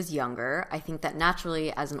 because she was younger, I think that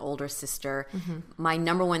naturally as an older sister, my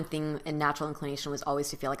number one thing and natural inclination was always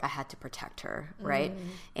to feel like I had to protect her, right?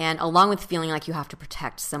 And along with feeling like you have to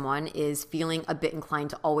protect someone is feeling a bit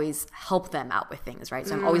inclined to always help them out with things, right?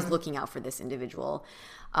 So I'm always looking out for this individual.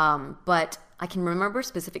 But I can remember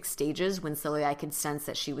specific stages when slowly I could sense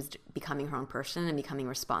that she was becoming her own person and becoming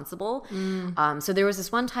responsible. So there was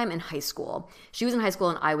this one time in high school. She was in high school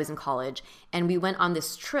and I was in college. And we went on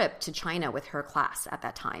this trip to China with her class at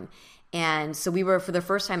that time. And so we were, for the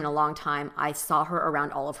first time in a long time, I saw her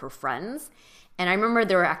around all of her friends. And I remember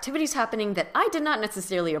there were activities happening that I did not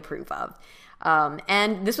necessarily approve of.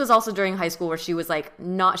 And this was also during high school where she was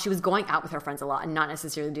she was going out with her friends a lot and not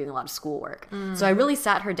necessarily doing a lot of schoolwork. So I really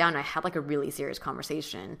sat her down and I had like a really serious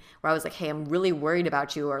conversation where I was like, hey, I'm really worried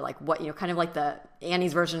about you, or like what, kind of like the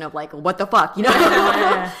Annie's version of like, what the fuck, And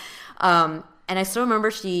I still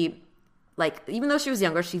remember she, like, even though she was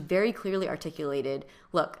younger, she very clearly articulated,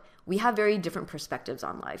 look, we have very different perspectives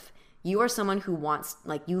on life. You are someone who wants,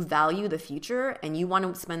 like, you value the future and you want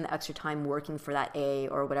to spend the extra time working for that A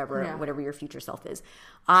or whatever your future self is.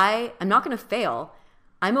 I'm not going to fail.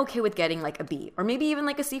 I'm okay with getting like a B or maybe even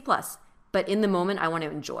like a C+. But in the moment, I want to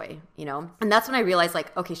enjoy, And that's when I realized,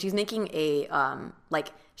 like, okay, she's making a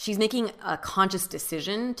conscious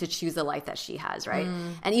decision to choose the life that she has, right?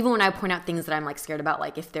 And even when I point out things that I'm like scared about,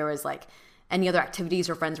 like if there was like any other activities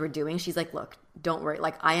her friends were doing, she's like, look, don't worry.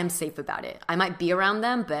 Like, I am safe about it. I might be around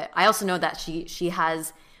them, but I also know that she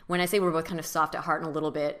has, when I say we're both kind of soft at heart and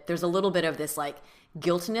there's a little bit of this like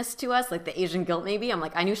guiltness to us, like the Asian guilt maybe. I'm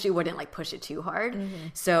like, I knew she wouldn't like push it too hard.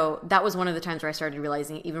 So that was one of the times where I started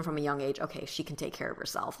realizing, even from a young age, okay, she can take care of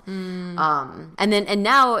herself. And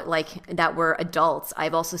now, like, that we're adults,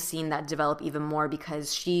 I've also seen that develop even more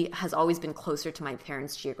because she has always been closer to my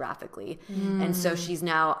parents geographically. And so she's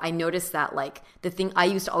now, I noticed that, like, the thing I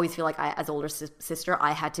used to always feel like as older sister,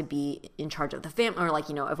 I had to be in charge of the family, or like,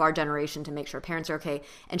 of our generation, to make sure parents are okay.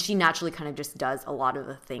 And she naturally kind of just does a lot of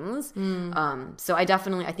the things. So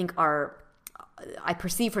I think I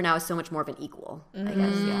perceive her now as so much more of an equal, I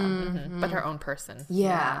guess. Yeah. But her own person.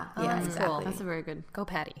 Yeah. Oh, yeah, that's exactly. cool. That's a very good. Go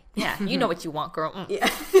Patty. Yeah, you know what you want, girl. Yeah.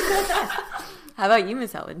 How about you,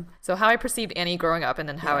 Miss Helen? So how I perceived Annie growing up and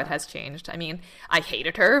then how it has changed. I mean, I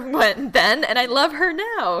hated her then and I love her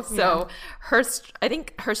now. So I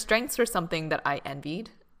think her strengths were something that I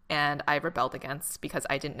envied and I rebelled against because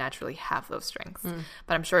I didn't naturally have those strengths.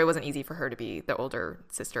 But I'm sure it wasn't easy for her to be the older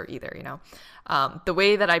sister either, The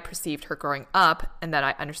way that I perceived her growing up and that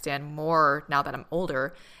I understand more now that I'm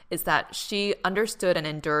older is that she understood and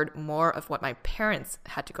endured more of what my parents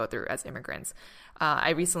had to go through as immigrants.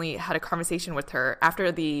 I recently had a conversation with her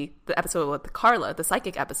after the episode with Carla, the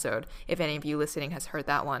psychic episode, if any of you listening has heard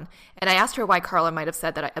that one. And I asked her why Carla might have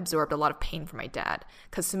said that I absorbed a lot of pain from my dad.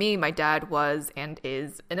 Because to me, my dad was and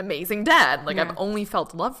is an amazing dad. Like, I've only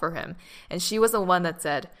felt love for him. And she was the one that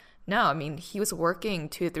said, no, I mean, he was working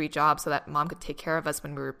 2 to 3 jobs so that mom could take care of us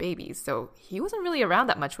when we were babies. So he wasn't really around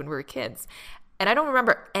that much when we were kids. And I don't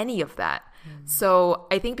remember any of that. So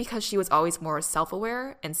I think because she was always more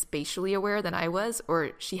self-aware and spatially aware than I was,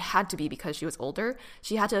 or she had to be because she was older,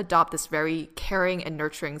 she had to adopt this very caring and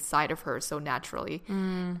nurturing side of her so naturally.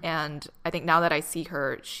 And I think now that I see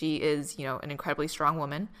her, she is, an incredibly strong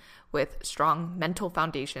woman with strong mental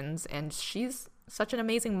foundations, and she's such an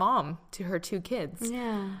amazing mom to her 2 kids.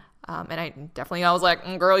 Yeah. And I was like,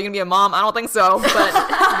 girl, you gonna be a mom? I don't think so. But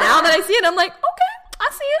now that I see it, I'm like, okay, I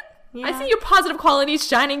see it. Yeah. I see your positive qualities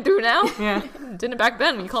shining through now. Yeah. Didn't back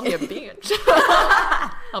then when you called me a bitch.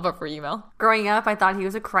 How about for you, Mel? Growing up, I thought he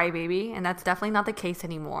was a crybaby, and that's definitely not the case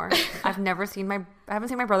anymore. I haven't seen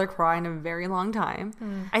my brother cry in a very long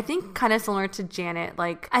time. I think kind of similar to Janet,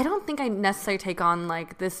 like, I don't think I necessarily take on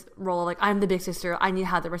like this role, like I'm the big sister, I need to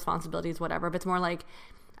have the responsibilities, whatever. But it's more like,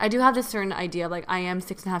 I do have this certain idea of like, I am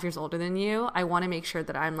 6.5 years older than you. I want to make sure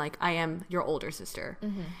that I am your older sister.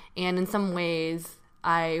 And in some ways,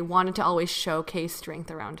 I wanted to always showcase strength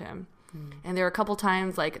around him. And there were a couple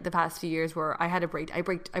times, like the past few years, where I had I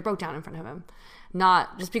broke down in front of him.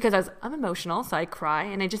 Not just because I'm emotional, so I cry.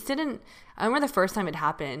 And I just didn't, I remember the first time it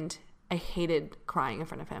happened, I hated crying in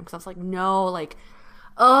front of him. Because I was like, no, like,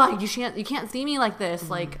 oh, you can't see me like this.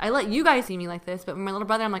 Like, I let you guys see me like this. But with my little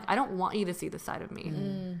brother, I'm like, I don't want you to see this side of me.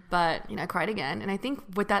 But, I cried again. And I think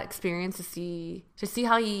with that experience, to see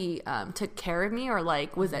how he took care of me, or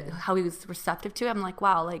like how he was receptive to it, I'm like,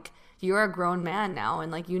 wow, like, you're a grown man now,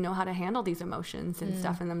 and like, you know how to handle these emotions and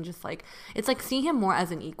stuff. And I'm just like, it's like seeing him more as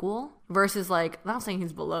an equal versus like, I'm not saying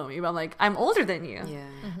he's below me, but I'm like, I'm older than you. Yeah.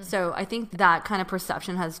 So I think that kind of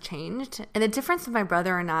perception has changed. And the difference with my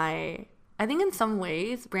brother and I think in some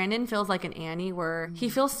ways, Brandon feels like an Annie, where he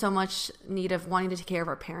feels so much need of wanting to take care of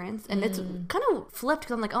our parents. And it's kind of flipped,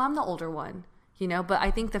 because I'm like, oh, I'm the older one. you know. But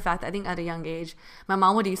I think I think at a young age, my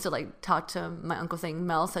mom would used to like talk to my uncle saying,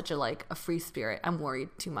 Mel's such a free spirit. I'm worried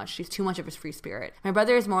too much. She's too much of a free spirit. My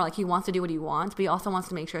brother is more like he wants to do what he wants, but he also wants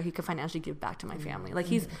to make sure he can financially give back to my family. Like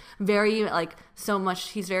he's very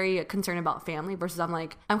he's very concerned about family versus I'm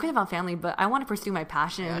kind of about family, but I want to pursue my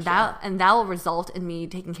passion and that will result in me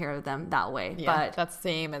taking care of them that way. Yeah, but that's the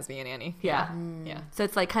same as me and Annie. Yeah. So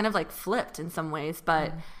it's like kind of like flipped in some ways,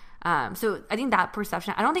 but so I think that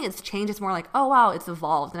perception, I don't think it's changed. It's more like, oh wow, it's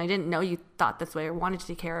evolved, and I didn't know you thought this way or wanted to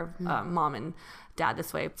take care of mom and dad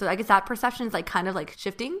this way. So I guess that perception is like kind of like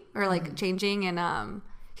shifting or like changing, and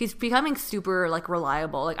he's becoming super like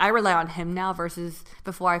reliable. Like I rely on him now versus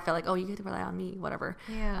before I felt like, oh, you get to rely on me, whatever.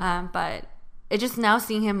 Yeah. But it's just now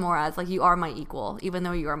seeing him more as like, you are my equal, even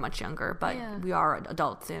though you are much younger, but we are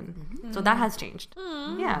adults, and so that has changed.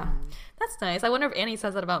 Yeah. That's nice. I wonder if Annie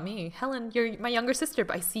says that about me. Helen, you're my younger sister,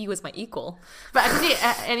 but I see you as my equal. But I see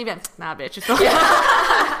Annie been, nah, bitch.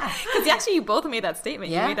 Because actually, you both made that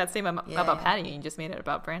statement. You made that statement about Patty, and you just made it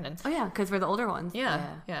about Brandon. Oh yeah, because we're the older ones.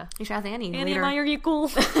 Yeah. You should ask Annie. Annie, am I your equal?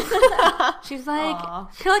 She's like,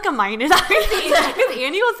 you're like a minus. Because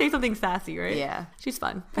Annie will say something sassy, right? Yeah. She's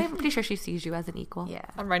fun. But I'm pretty sure she sees you as an equal. Yeah.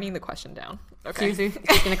 I'm writing the question down. Okay. Seriously?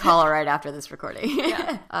 I'm going to call her right after this recording.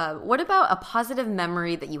 What about a positive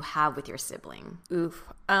memory that you have with your sibling? Oof.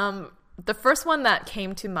 The first one that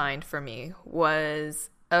came to mind for me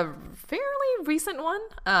was a fairly recent one.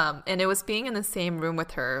 And it was being in the same room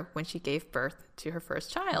with her when she gave birth to her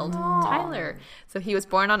first child, Tyler. So he was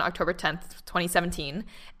born on October 10th, 2017.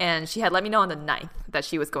 And she had let me know on the 9th that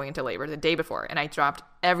she was going into labor the day before. And I dropped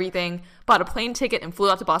everything, bought a plane ticket, and flew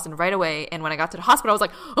out to Boston right away. And when I got to the hospital, I was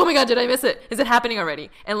like, oh my God, did I miss it? Is it happening already?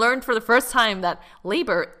 And learned for the first time that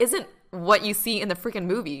labor isn't what you see in the freaking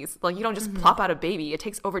movies. Like, you don't just plop out a baby. It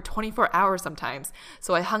takes over 24 hours sometimes.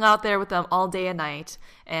 So I hung out there with them all day and night.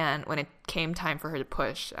 And when it came time for her to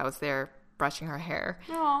push, I was there brushing her hair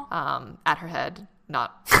at her head,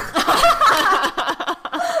 not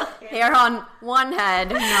Hair on one head,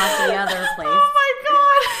 not the other place. Oh my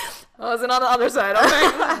God. I wasn't on the other side.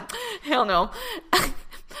 Okay. Hell no.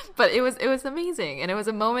 But it was amazing. And it was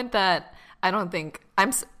a moment that I don't think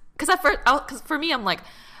because for me, I'm like,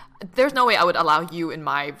 there's no way I would allow you in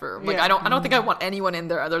my room. Like, I don't think I want anyone in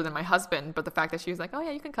there other than my husband. But the fact that she was like, oh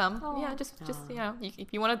yeah, you can come. Yeah, just you know,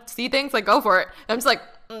 if you want to see things, like, go for it. And I'm just like,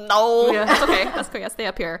 no, that's okay. That's cool. Yeah, stay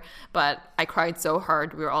up here. But I cried so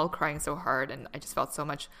hard. We were all crying so hard, and I just felt so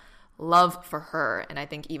much love for her. And I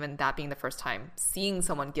think even that being the first time seeing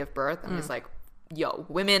someone give birth, I'm just like, yo,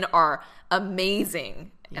 women are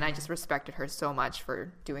amazing. And I just respected her so much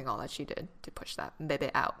for doing all that she did to push that baby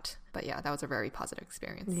out. But yeah, that was a very positive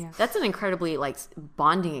experience. Yeah. That's an incredibly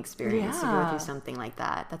bonding experience to go through something like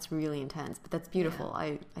that. That's really intense, but that's beautiful.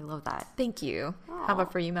 I love that. Thank you. How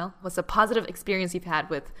about for you, Mel? What's a positive experience you've had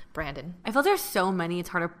with Brandon? I feel there's so many, it's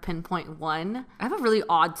hard to pinpoint one. I have a really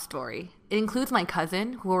odd story. It includes my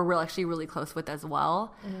cousin, who we're actually really close with as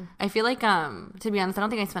well. I feel like, to be honest, I don't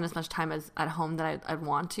think I spend as much time at home that I'd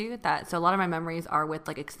want to. So a lot of my memories are with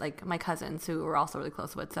like my cousins, who we're also really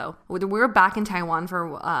close with. So we were back in Taiwan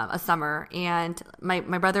for a summer, and my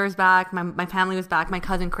brother was back, my family was back, my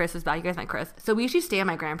cousin Chris was back. You guys met Chris. So we usually stay at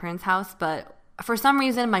my grandparents' house, but for some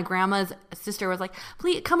reason, my grandma's sister was like,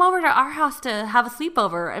 please come over to our house to have a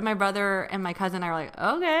sleepover. And my brother and my cousin are like,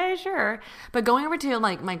 okay, sure. But going over to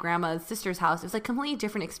like my grandma's sister's house, it's like completely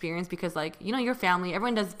different experience because, like, you know, your family,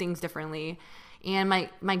 everyone does things differently. And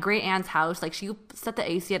my great aunt's house, like, she set the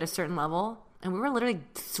AC at a certain level, and we were literally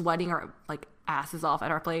sweating our like asses off at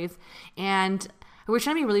our place. And we were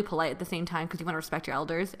trying to be really polite at the same time because you want to respect your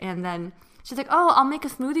elders. And then she's like, oh, I'll make a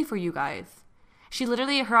smoothie for you guys. She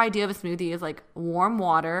literally, her idea of a smoothie is like warm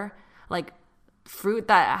water, like fruit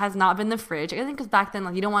that has not been in the fridge. I think because back then,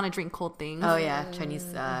 like, you don't want to drink cold things. Oh yeah,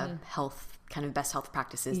 Chinese health, kind of best health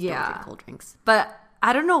practices. Don't drink cold drinks. But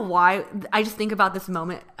I don't know why. I just think about this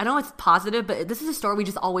moment. I know it's positive, but this is a story we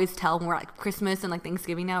just always tell when we're at, like, Christmas and like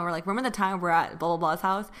Thanksgiving now. We're like, remember the time we're at blah blah blah's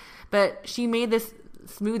house? But she made this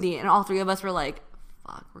smoothie, and all three of us were like,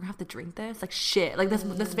 fuck, we're gonna have to drink this? Like, shit. Like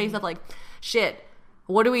this face of like, shit.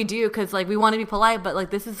 What do we do? Because, like, we want to be polite, but, like,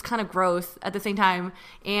 this is kind of gross at the same time.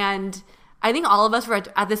 And I think all of us were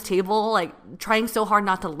at this table, like, trying so hard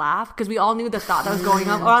not to laugh because we all knew the thought that was going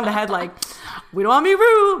on the head, like, we don't want to be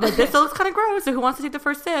rude, but this looks kind of gross, so who wants to take the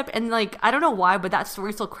first sip? And, like, I don't know why, but that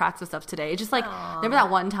story still cracks us up today. It's just, like, remember that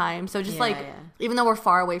one time? So just, even though we're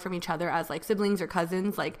far away from each other as, like, siblings or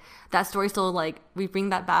cousins, like, that story still, like, we bring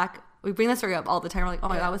that back We bring this story up all the time. We're like, oh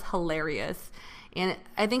my God, that was hilarious. And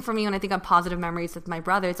I think for me, when I think of positive memories with my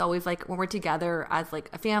brother, it's always like when we're together as like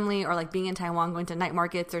a family, or like being in Taiwan, going to night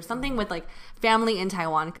markets or something with like family in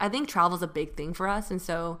Taiwan. I think travel is a big thing for us. And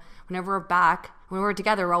so whenever we're back, when we're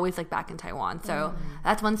together, we're always like back in Taiwan. So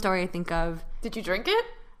that's one story I think of. Did you drink it?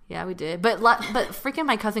 Yeah, we did. But freaking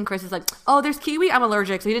my cousin Chris is like, oh, there's kiwi. I'm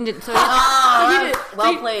allergic. So he didn't.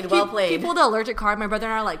 Well played. He pulled the allergic card. My brother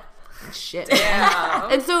and I are like, shit. Yeah.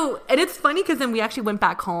 and it's funny because then we actually went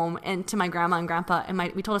back home and to my grandma and grandpa, and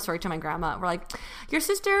we told a story to my grandma. We're like, your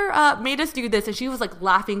sister made us do this, and she was like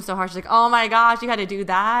laughing so hard. She's like, oh my gosh, you had to do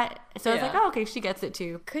that. So I was like, oh, okay, she gets it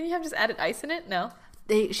too. Couldn't you have just added ice in it? No.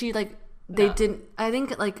 They didn't. I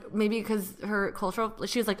think like maybe because her cultural,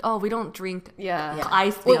 she was like, oh, we don't drink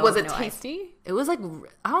ice. Wait, was it tasty? It was like,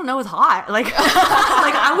 I don't know, it was hot. Like, like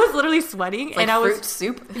I was literally sweating, it's like and I was fruit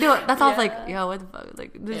soup. No, that's all. I was like, yo, what the fuck?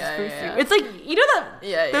 Like, this is fruit soup. It's like, you know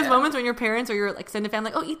that those moments when your parents or your like extended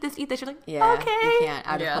family, like, oh, eat this. You're like, okay, you can't.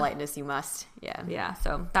 Out of politeness, you must. Yeah.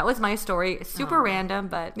 So that was my story. Super random,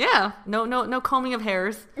 but yeah, no combing of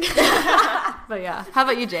hairs. But yeah, how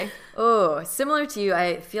about you, Jay? Oh, similar to you,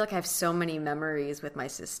 I feel like I have so many memories with my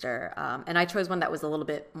sister, and I chose one that was a little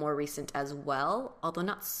bit more recent as well, although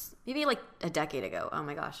not maybe like a decade ago. Oh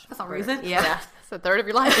my gosh, that's not recent. Yeah, it's a third of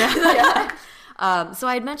your life. So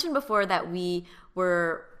I had mentioned before that we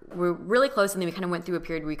were really close, and then we kind of went through a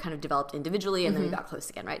period where we kind of developed individually, and then we got close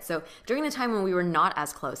again, right? So during the time when we were not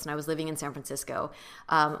as close, and I was living in San Francisco,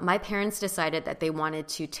 my parents decided that they wanted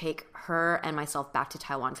to take her and myself back to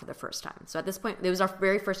Taiwan for the first time. So at this point, it was our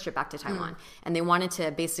very first trip back to Taiwan, and they wanted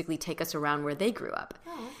to basically take us around where they grew up.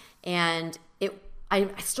 And I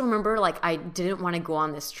still remember, like, I didn't want to go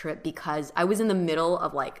on this trip because I was in the middle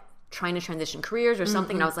of like trying to transition careers or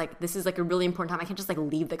something, and I was like, this is like a really important time. I can't just like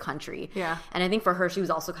leave the country. And I think for her, she was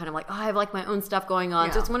also kind of like, oh, I have like my own stuff going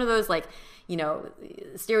on. So it's one of those like, you know,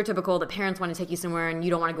 stereotypical, the parents want to take you somewhere and you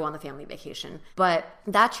don't want to go on the family vacation. But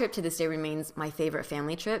that trip to this day remains my favorite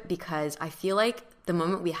family trip because I feel like the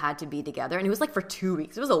moment we had to be together, and it was like for 2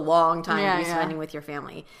 weeks, it was a long time to be spending with your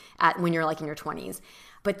family when you're like in your 20s.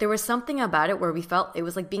 But there was something about it where we felt it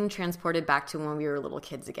was like being transported back to when we were little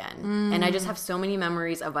kids again. And I just have so many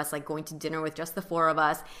memories of us like going to dinner with just the four of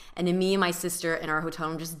us, and then me and my sister in our hotel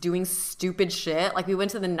room just doing stupid shit. Like we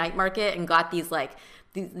went to the night market and got these like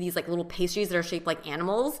little pastries that are shaped like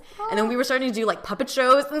animals. And then we were starting to do like puppet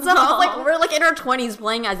shows and stuff. Like we're like in our 20s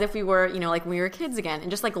playing as if we were, you know, like when we were kids again,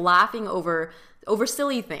 and just like laughing over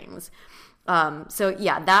silly things. So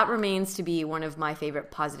yeah, that remains to be one of my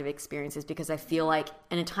favorite positive experiences because I feel like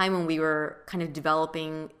in a time when we were kind of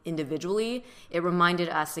developing individually, it reminded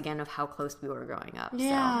us again of how close we were growing up.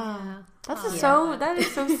 That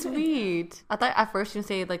is so sweet. I thought at first you would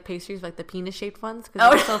say like pastries, like the penis shaped ones, because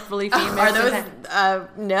they're so really famous. Are those?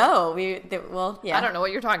 No, I don't know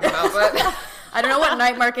what you're talking about, but I don't know what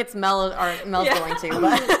night markets Mel's going to,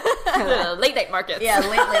 but late night markets. Yeah,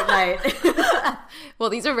 late night. Well,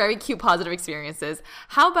 these are very cute, positive experiences.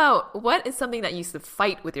 How about what is something that you used to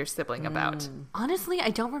fight with your sibling about? Honestly, I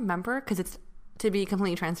don't remember because it's, to be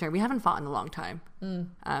completely transparent, we haven't fought in a long time.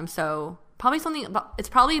 So probably it's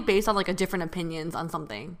probably based on like a different opinions on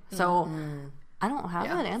something. So I don't have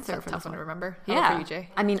an answer for tough this one to remember. Yeah. How for you, Jay?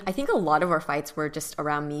 I mean, I think a lot of our fights were just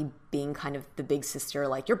around me being kind of the big sister,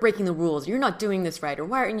 like, you're breaking the rules, you're not doing this right, or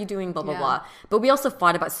why aren't you doing blah, blah, blah. But we also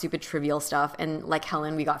fought about stupid trivial stuff, and like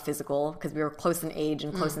Helen, we got physical because we were close in age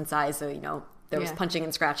and close in size, so, you know, there was punching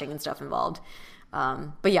and scratching and stuff involved.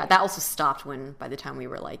 But yeah, that also stopped by the time we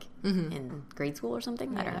were like in grade school or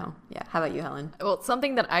something. I don't know. Yeah. How about you, Helen? Well,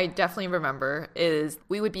 something that I definitely remember is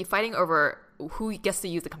we would be fighting over who gets to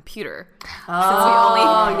use the computer. Since we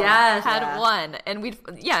only had one, and we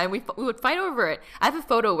would fight over it. I have a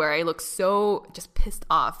photo where I look so just pissed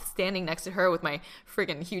off standing next to her with my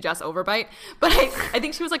friggin' huge ass overbite, but I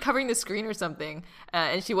think she was like covering the screen or something,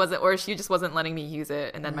 and she just wasn't letting me use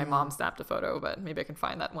it, and then my mom snapped a photo, but maybe I can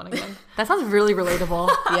find that one again. That sounds really relatable.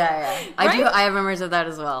 Yeah. I have memories of that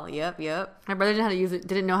as well. Yep. My brother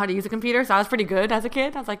didn't know how to use a computer, so I was pretty good as a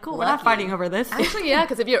kid. I was like, cool, we're not fighting over this. Actually, yeah,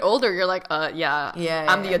 because if you're older, you're like, I'm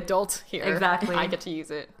the adult here. Exactly. I get to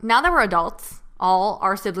use it. Now that we're adults, all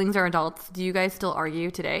our siblings are adults, do you guys still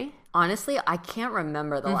argue today? Honestly, I can't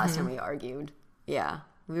remember the last time we argued. Yeah.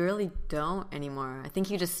 We really don't anymore. I think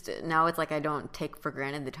now it's like I don't take for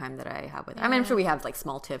granted the time that I have with her. I mean, I'm sure we have like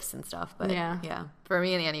small tiffs and stuff, but yeah. For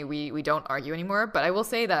me and Annie, we don't argue anymore, but I will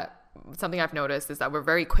say that something I've noticed is that we're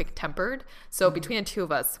very quick tempered. So between the two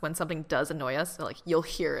of us, when something does annoy us, like you'll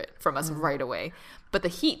hear it from us right away. But the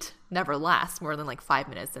heat never lasts more than like 5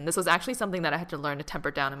 minutes. And this was actually something that I had to learn to temper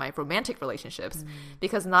down in my romantic relationships,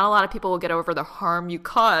 because not a lot of people will get over the harm you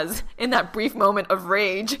cause in that brief moment of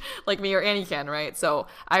rage like me or Annie can, right? So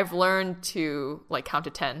I've learned to like count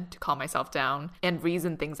to 10 to calm myself down and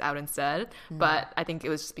reason things out instead. But I think it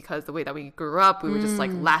was just because the way that we grew up, we would just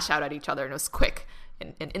like lash out at each other, and it was quick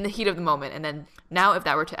and in the heat of the moment. And then now if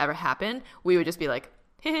that were to ever happen, we would just be like,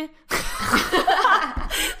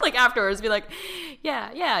 like afterwards be like,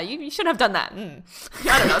 yeah, you should have done that. I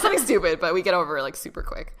don't know, something stupid, but we get over it like super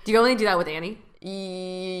quick. Do you only do that with Annie?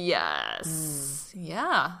 Yes.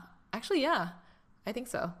 Yeah. Actually, yeah. I think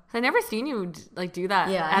so. I've never seen you like do that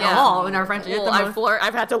Yeah. all in our friendship. Well,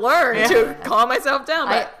 I've had to learn to calm myself down.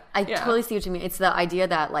 But I totally see what you mean. It's the idea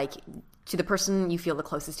that like to the person you feel the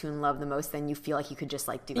closest to and love the most, then you feel like you could just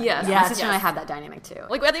like do that. Yes. My sister and I have that dynamic too.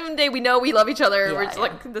 like at the end of the day, we know we love each other. Yeah, We're just yeah.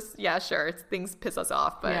 like this. Yeah, sure. Things piss us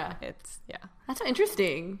off, but Yeah. it's That's so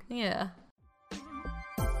interesting. yeah.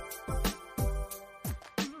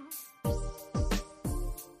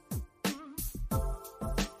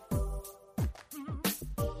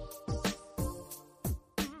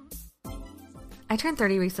 I turned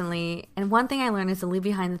 30 recently, and one thing I learned is to leave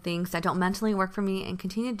behind the things that don't mentally work for me and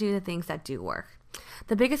continue to do the things that do work.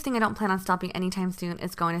 The biggest thing I don't plan on stopping anytime soon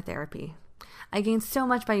is going to therapy. I gained so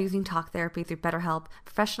much by using talk therapy through BetterHelp,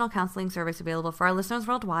 professional counseling service available for our listeners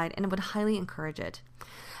worldwide, and I would highly encourage it.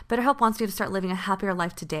 BetterHelp wants you to start living a happier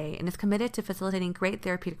life today and is committed to facilitating great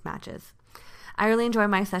therapeutic matches. I really enjoy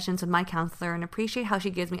my sessions with my counselor and appreciate how she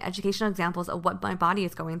gives me educational examples of what my body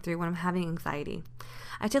is going through when I'm having anxiety.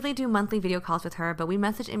 I typically do monthly video calls with her, but we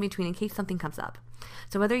message in between in case something comes up.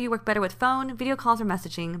 So whether you work better with phone, video calls, or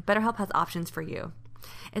messaging, BetterHelp has options for you.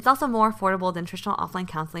 It's also more affordable than traditional offline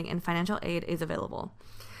counseling, and financial aid is available.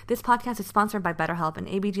 This podcast is sponsored by BetterHelp, and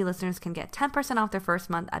ABG listeners can get 10% off their first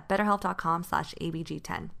month at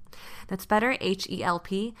betterhelp.com/ABG10. That's better,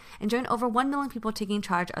 HELP, and join over 1 million people taking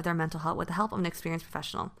charge of their mental health with the help of an experienced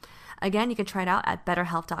professional. Again, you can try it out at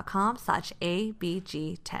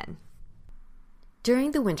betterhelp.com/ABG10.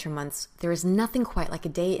 During the winter months, there is nothing quite like a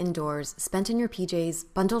day indoors, spent in your PJs,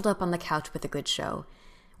 bundled up on the couch with a good show.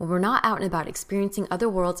 When we're not out and about experiencing other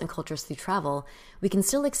worlds and cultures through travel, we can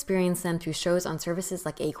still experience them through shows on services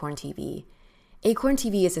like Acorn TV. Acorn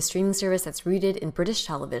TV is a streaming service that's rooted in British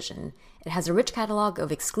television. It has a rich catalog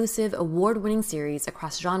of exclusive, award-winning series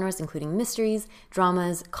across genres including mysteries,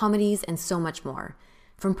 dramas, comedies, and so much more.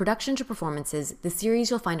 From production to performances, the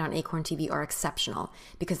series you'll find on Acorn TV are exceptional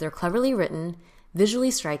because they're cleverly written, visually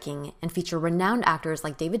striking, and feature renowned actors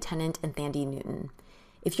like David Tennant and Thandie Newton.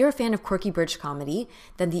 If you're a fan of quirky British comedy,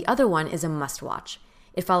 then The Other One is a must-watch.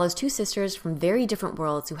 It follows two sisters from very different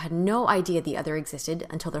worlds who had no idea the other existed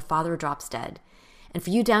until their father drops dead. And for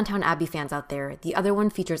you Downton Abbey fans out there, The Other One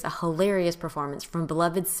features a hilarious performance from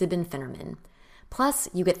beloved Sibin Finnerman. Plus,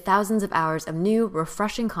 you get thousands of hours of new,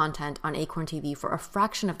 refreshing content on Acorn TV for a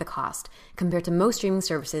fraction of the cost compared to most streaming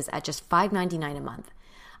services at just $5.99 a month.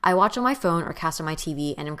 I watch on my phone or cast on my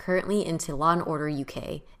TV, and I'm currently into Law & Order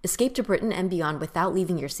UK. Escape to Britain and beyond without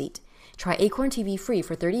leaving your seat. Try Acorn TV free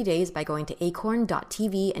for 30 days by going to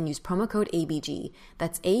acorn.tv and use promo code ABG.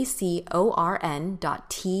 That's ACORN.TV,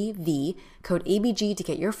 code ABG to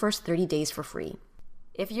get your first 30 days for free.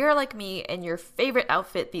 If you're like me and your favorite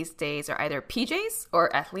outfit these days are either PJs or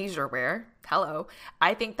athleisure wear, hello,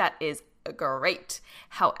 I think that is great.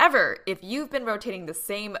 However, if you've been rotating the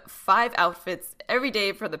same 5 outfits every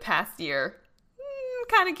day for the past year,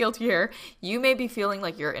 kind of guilty here, you may be feeling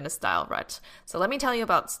like you're in a style rut. So let me tell you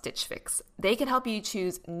about Stitch Fix. They can help you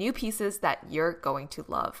choose new pieces that you're going to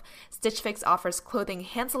love. Stitch Fix offers clothing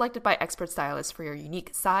hand-selected by expert stylists for your unique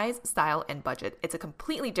size, style, and budget. It's a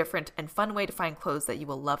completely different and fun way to find clothes that you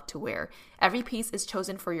will love to wear. Every piece is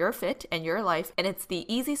chosen for your fit and your life, and it's the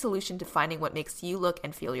easy solution to finding what makes you look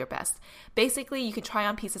and feel your best. Basically, you can try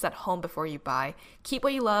on pieces at home before you buy, keep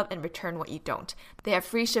what you love, and return what you don't. They have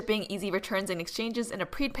free shipping, easy returns and exchanges, and a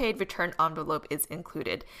prepaid return envelope is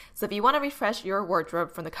included. So if you want to refresh your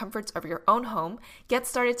wardrobe from the comforts of your own home, get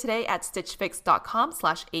started today at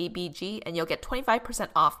stitchfix.com/ABG and you'll get 25%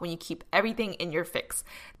 off when you keep everything in your fix.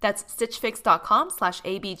 That's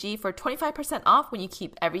stitchfix.com/ABG for 25% off when you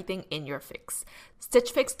keep everything in your fix.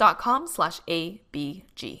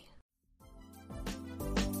 stitchfix.com/ABG.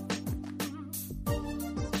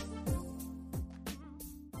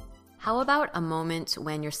 How about a moment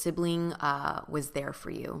when your sibling was there for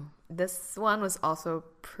you? This one was also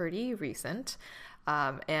pretty recent.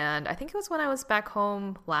 And I think it was when I was back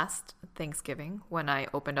home last Thanksgiving when I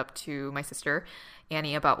opened up to my sister,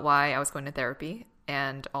 Annie, about why I was going to therapy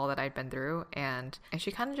and all that I'd been through. And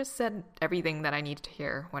she kind of just said everything that I needed to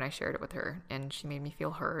hear when I shared it with her. And she made me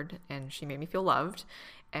feel heard and she made me feel loved.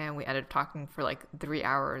 And we ended up talking for like 3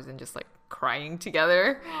 hours and just like crying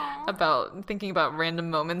together about thinking about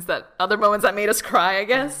random other moments that made us cry, I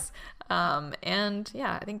guess. And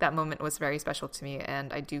yeah, I think that moment was very special to me.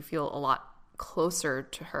 And I do feel a lot closer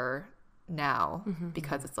to her now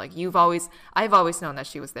because it's like I've always known that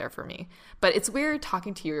she was there for me. But it's weird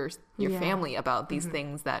talking to your family about these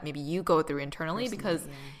things that maybe you go through internally because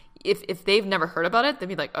if they've never heard about it, they'd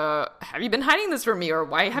be like, have you been hiding this from me? Or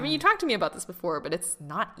why haven't you talked to me about this before? But it's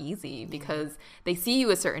not easy because they see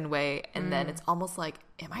you a certain way and then it's almost like,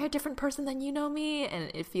 am I a different person than you know me?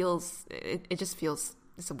 And it just feels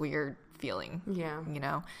it's a weird feeling. Yeah. You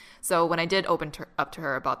know? So when I did open up to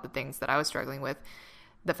her about the things that I was struggling with,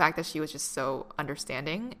 the fact that she was just so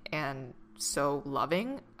understanding and so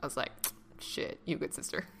loving, I was like, shit, you good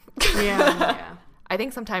sister. Yeah. I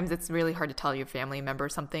think sometimes it's really hard to tell your family member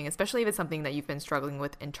something, especially if it's something that you've been struggling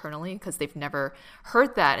with internally because they've never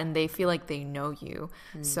heard that and they feel like they know you.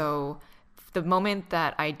 So the moment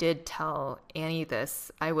that I did tell Annie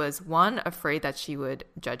this, I was, 1, afraid that she would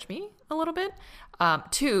judge me a little bit.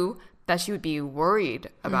 2, that she would be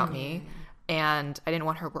worried about me and I didn't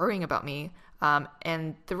want her worrying about me.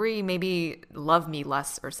 And 3, maybe love me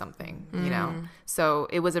less or something, you know? So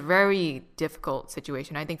it was a very difficult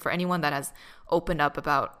situation. I think for anyone that has opened up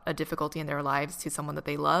about a difficulty in their lives to someone that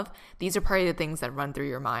they love, these are probably the things that run through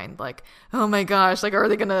your mind. Like, oh my gosh, like, are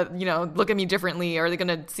they going to, look at me differently? Are they going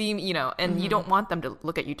to see me, and you don't want them to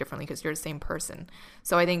look at you differently because you're the same person.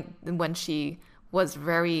 So I think when she was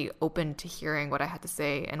very open to hearing what I had to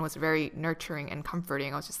say and was very nurturing and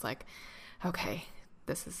comforting, I was just like, okay,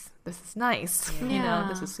 this is nice. Yeah.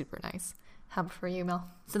 This is super nice. How about for you, Mel?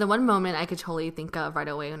 So the one moment I could totally think of right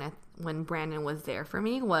away when Brandon was there for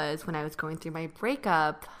me was when I was going through my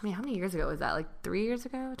breakup. I mean, how many years ago was that? Like 3 years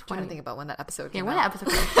ago? 20? I'm trying to think about when that episode came out. Yeah, when that episode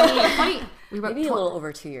came out. Maybe a little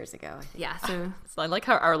over 2 years ago. Yeah. So I like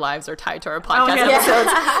how our lives are tied to our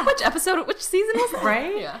podcast episodes. Which season was it?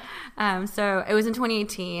 Right? Yeah. So it was in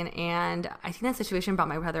 2018, and I think that situation brought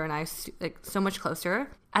my brother and I so much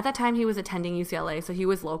closer. At that time, he was attending UCLA, so he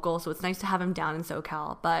was local, so it's nice to have him down in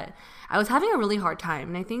SoCal. But I was having a really hard time,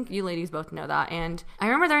 and I think you ladies both know that. And I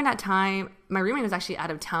remember during that time, my roommate was actually out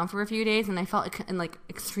of town for a few days, and I felt like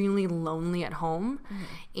extremely lonely at home.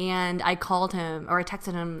 And I called him, or I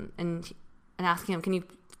texted him, and asked him, can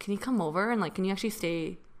you come over, and like, can you actually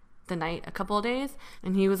stay the night a couple of days?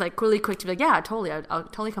 And he was like really quick to be like, yeah, totally, I'll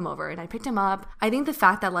totally come over. And I picked him up. I think the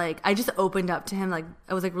fact that like I just opened up to him, like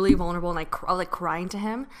I was like really vulnerable, and I was like crying to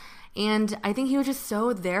him, and I think he was just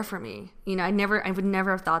so there for me. You know, I would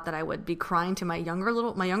never have thought that I would be crying to my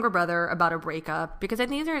younger brother about a breakup, because I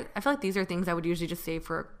feel like these are things I would usually just say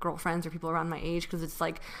for girlfriends or people around my age, because it's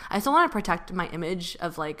like I still want to protect my image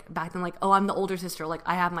of like back then, like, oh, I'm the older sister, like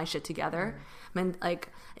I have my shit together,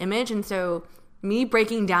 image. And so me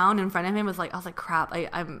breaking down in front of him was like, I was like, crap,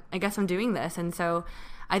 I guess I'm doing this. And so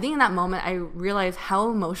I think in that moment I realized how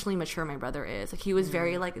emotionally mature my brother is. Like he was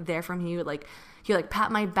very like there for me. He would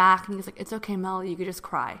pat my back and he was like, it's okay, Mel, you could just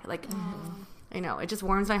cry. Like, I know, it just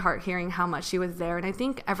warms my heart hearing how much he was there. And I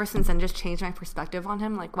think ever since then just changed my perspective on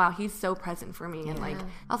him. Like, wow, he's so present for me. And like,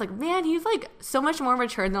 I was like, man, he's like so much more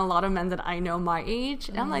mature than a lot of men that I know my age.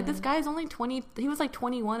 And I'm like, this guy's only 20. He was like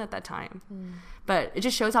 21 at that time. But it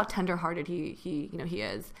just shows how tenderhearted he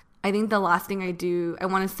is. I think the last thing I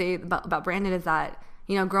want to say about Brandon is that,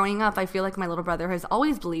 you know, growing up, I feel like my little brother has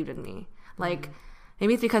always believed in me. Like,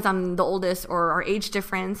 maybe it's because I'm the oldest or our age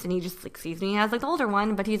difference, and he just like sees me as like the older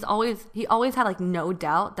one, but he always had like no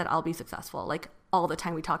doubt that I'll be successful. Like all the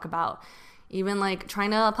time we talk about, even like trying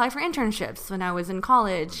to apply for internships when I was in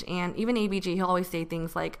college, and even ABG, he'll always say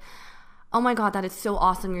things like, oh my God, that is so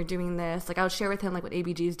awesome you're doing this. Like I would share with him like what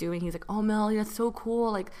ABG is doing. He's like, oh Mel, that's so cool.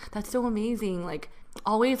 Like that's so amazing. Like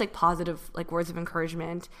always like positive like words of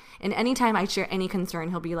encouragement. And anytime I share any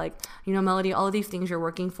concern, he'll be like, you know, Melody, all of these things you're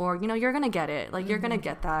working for, you know, you're going to get it. Like you're going to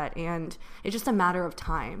get that. And it's just a matter of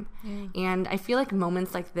time. And I feel like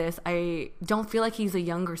moments like this, I don't feel like he's a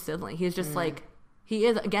younger sibling. He's just like, he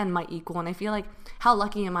is, again, my equal. And I feel like how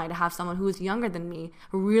lucky am I to have someone who is younger than me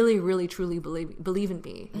really, really, truly believe in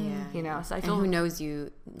me. You know, so I feel, and who knows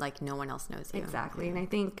you like no one else knows you. Exactly.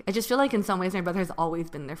 And I just feel like in some ways my brother has always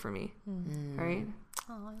been there for me. Right?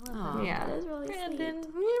 Oh, I love Yeah. That is really Brandon.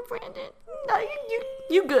 sweet. Yeah, Brandon. No,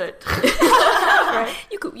 you good. Right?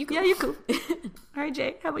 You cool. Yeah, you cool. All right,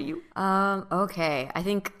 Jay, how about you? Okay. I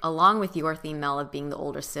think along with your theme, Mel, of being the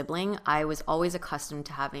older sibling, I was always accustomed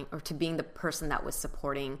to being the person that was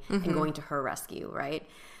supporting and going to her rescue, right?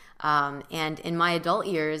 And in my adult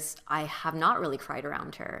years, I have not really cried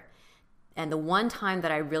around her. And the one time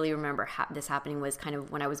that I really remember this happening was kind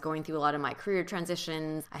of when I was going through a lot of my career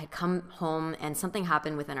transitions. I had come home and something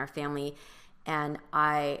happened within our family. And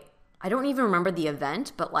I don't even remember the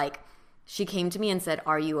event, but like she came to me and said,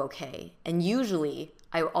 "Are you okay?" And usually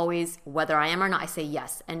I always, whether I am or not, I say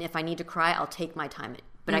yes. And if I need to cry, I'll take my time.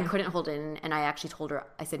 But I couldn't hold it in. And I actually told her,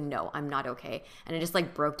 I said, "No, I'm not okay." And I just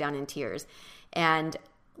like broke down in tears. And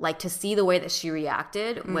like to see the way that she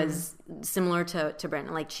reacted was similar to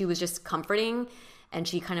Brandon. Like she was just comforting, and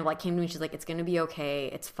she kind of like came to me. She's like, "It's going to be okay.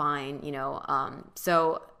 It's fine." You know?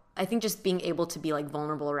 So I think just being able to be like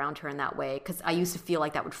vulnerable around her in that way, because I used to feel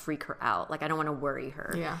like that would freak her out. Like I don't want to worry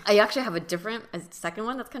her. Yeah. I actually have a second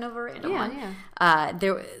one that's kind of a random one. Yeah.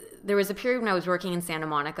 There was a period when I was working in Santa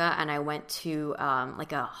Monica, and I went to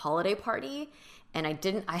like a holiday party, and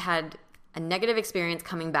I had a negative experience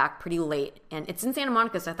coming back pretty late, and it's in Santa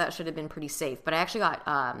Monica, so I thought it should have been pretty safe. But I actually got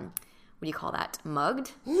what do you call that?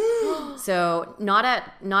 Mugged. So not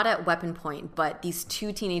at weapon point, but these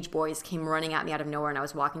two teenage boys came running at me out of nowhere, and I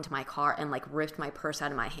was walking to my car and like ripped my purse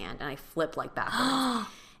out of my hand, and I flipped like backwards.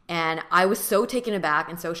 And I was so taken aback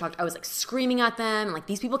and so shocked. I was like screaming at them. And, like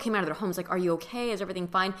these people came out of their homes like, "Are you okay? Is everything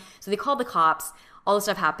fine?" So they called the cops. All this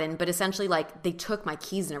stuff happened, but essentially like they took my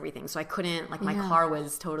keys and everything. So I couldn't, like my car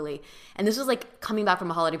was totally, and this was like coming back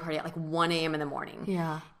from a holiday party at like 1 a.m. in the morning.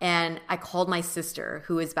 Yeah. And I called my sister,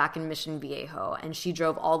 who is back in Mission Viejo, and she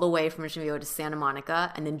drove all the way from Mission Viejo to Santa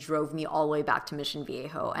Monica and then drove me all the way back to Mission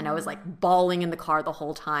Viejo. And I was like bawling in the car the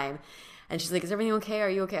whole time. And she's like, "Is everything okay? Are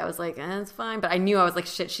you okay?" I was like, "It's fine." But I knew, I was like,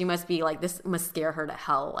 shit, she must be like, this must scare her to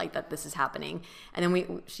hell, like that this is happening. And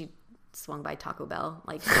then she swung by Taco Bell,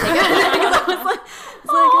 like, I was like,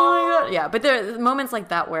 oh my God. Yeah, but there are moments like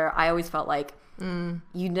that where I always felt like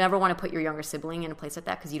you never want to put your younger sibling in a place like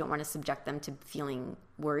that, because you don't want to subject them to feeling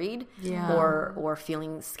worried or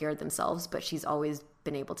feeling scared themselves. But she's always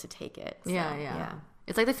been able to take it. So, yeah.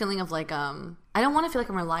 It's like the feeling of like, I don't want to feel like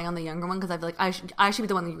I'm relying on the younger one, because I feel like I should be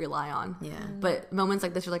the one that you rely on. Yeah. But moments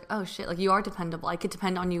like this, you're like, oh shit, like you are dependable. I could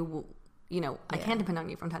depend on you. You know, I can depend on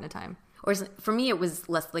you from time to time. Or for me, it was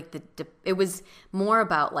less like it was more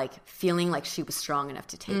about like feeling like she was strong enough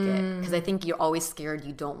to take it. Because I think you're always scared.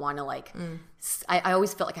 You don't want to like, I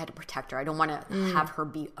always felt like I had to protect her. I don't want to have her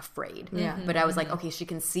be afraid. Yeah. But I was like, okay, she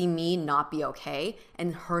can see me not be okay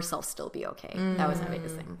and herself still be okay. That was my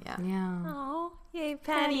biggest thing. Yeah. Oh, yay,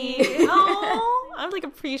 Patty. Oh, I like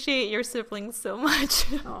appreciate your siblings so much.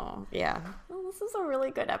 Oh, yeah. Well, this is a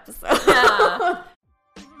really good episode. Yeah.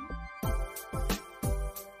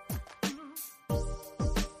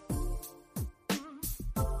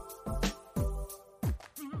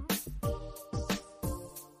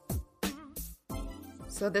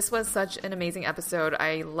 So this was such an amazing episode.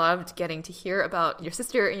 I loved getting to hear about your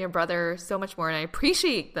sister and your brother so much more, and I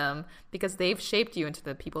appreciate them because they've shaped you into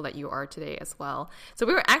the people that you are today as well. So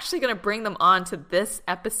we were actually going to bring them on to this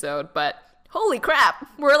episode, but holy crap,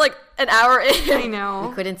 we're like an hour in. I know.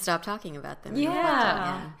 We couldn't stop talking about them.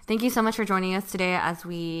 Yeah. Thank you so much for joining us today as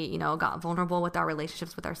we, got vulnerable with our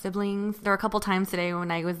relationships with our siblings. There were a couple times today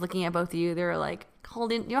when I was looking at both of you, they were like,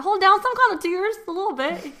 hold down some kind of tears a little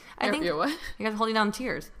bit. I think you're what? You guys are holding down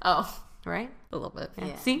tears. Oh, right? a little bit.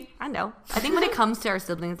 Yeah. See, I know. I think when it comes to our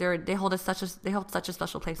siblings, they hold such a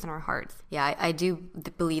special place in our hearts. Yeah, I do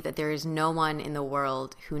believe that there is no one in the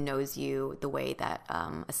world who knows you the way that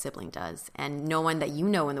a sibling does, and no one that you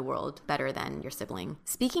know in the world better than your sibling.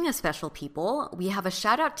 Speaking of special people, we have a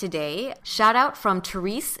shout out today. Shout out from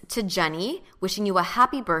Therese to Jenny, wishing you a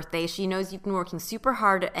happy birthday. She knows you've been working super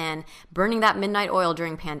hard and burning that midnight oil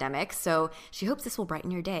during pandemic, so she hopes this will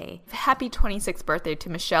brighten your day. Happy 26th birthday to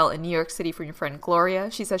Michelle in New York City from your friend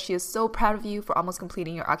Gloria. She says she is so proud of you for almost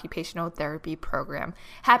completing your occupational therapy program.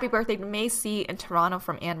 Happy birthday to Macy in Toronto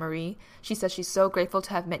from Anne Marie. She says she's so grateful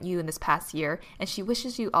to have met you in this past year, and she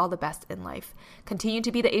wishes you all the best in life. Continue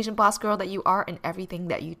to be the Asian boss girl that you are in everything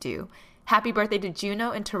that you do. Happy birthday to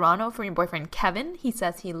Juno in Toronto from your boyfriend Kevin. He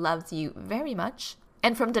says he loves you very much.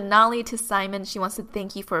 And from Denali to Simon, she wants to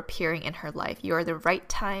thank you for appearing in her life. You are the right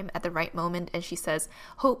time at the right moment. And she says,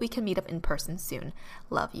 hope we can meet up in person soon.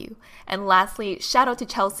 Love you. And lastly, shout out to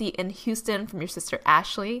Chelsea in Houston from your sister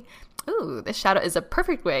Ashley. Ooh, this shout out is a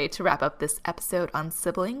perfect way to wrap up this episode on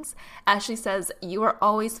siblings. Ashley says, you are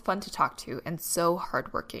always fun to talk to and so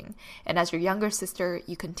hardworking. And as your younger sister,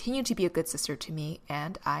 you continue to be a good sister to me,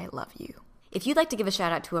 and I love you. If you'd like to give a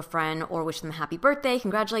shout out to a friend or wish them a happy birthday,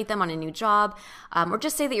 congratulate them on a new job, or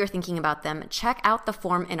just say that you're thinking about them, check out the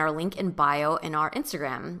form in our link in bio in our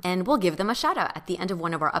Instagram, and we'll give them a shout out at the end of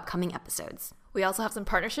one of our upcoming episodes. We also have some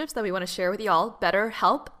partnerships that we want to share with y'all.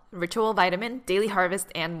 BetterHelp, Ritual Vitamin, Daily Harvest,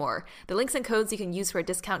 and more. The links and codes you can use for a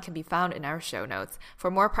discount can be found in our show notes.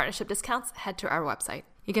 For more partnership discounts, head to our website.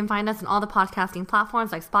 You can find us on all the podcasting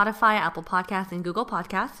platforms like Spotify, Apple Podcasts, and Google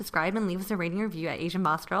Podcasts. Subscribe and leave us a rating and review at Asian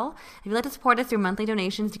Boss Girl. If you'd like to support us through monthly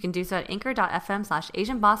donations, you can do so at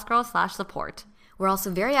anchor.fm/AsianBossGirl/support. We're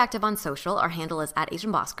also very active on social. Our handle is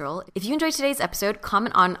 @AsianBossGirl. If you enjoyed today's episode,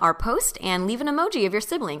 comment on our post and leave an emoji of your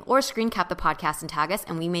sibling, or screen cap the podcast and tag us,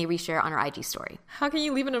 and we may reshare on our IG story. How can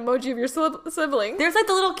you leave an emoji of your sibling? There's like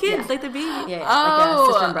the little kids, like the baby. Yeah, Oh, like a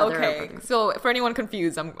sister and brother. okay. So for anyone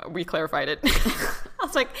confused, we clarified it. I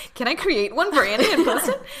was like, can I create one for Annie and post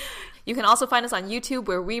it? You can also find us on YouTube,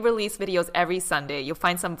 where we release videos every Sunday. You'll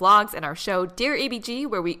find some vlogs and our show, Dear ABG,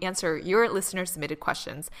 where we answer your listener-submitted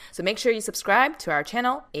questions. So make sure you subscribe to our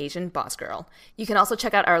channel, Asian Boss Girl. You can also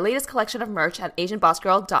check out our latest collection of merch at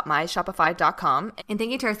asianbossgirl.myshopify.com. And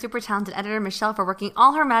thank you to our super talented editor, Michelle, for working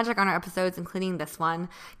all her magic on our episodes, including this one.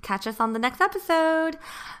 Catch us on the next episode.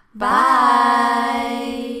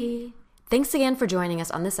 Bye! Thanks again for joining us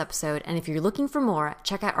on this episode, and if you're looking for more,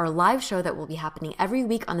 check out our live show that will be happening every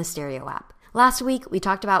week on the Stereo app. Last week, we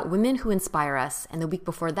talked about women who inspire us, and the week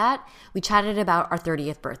before that, we chatted about our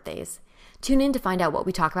 30th birthdays. Tune in to find out what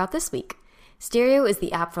we talk about this week. Stereo is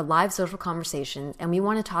the app for live social conversations, and we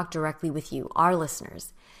want to talk directly with you, our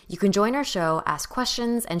listeners. You can join our show, ask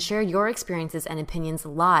questions, and share your experiences and opinions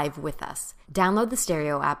live with us. Download the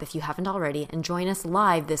Stereo app if you haven't already, and join us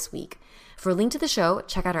live this week. For a link to the show,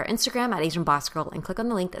 check out our Instagram at Asian Boss Girl and click on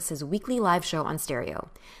the link that says Weekly Live Show on Stereo.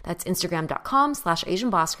 That's Instagram.com/Asian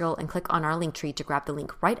Boss Girl, and click on our link tree to grab the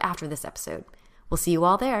link right after this episode. We'll see you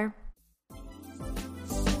all there.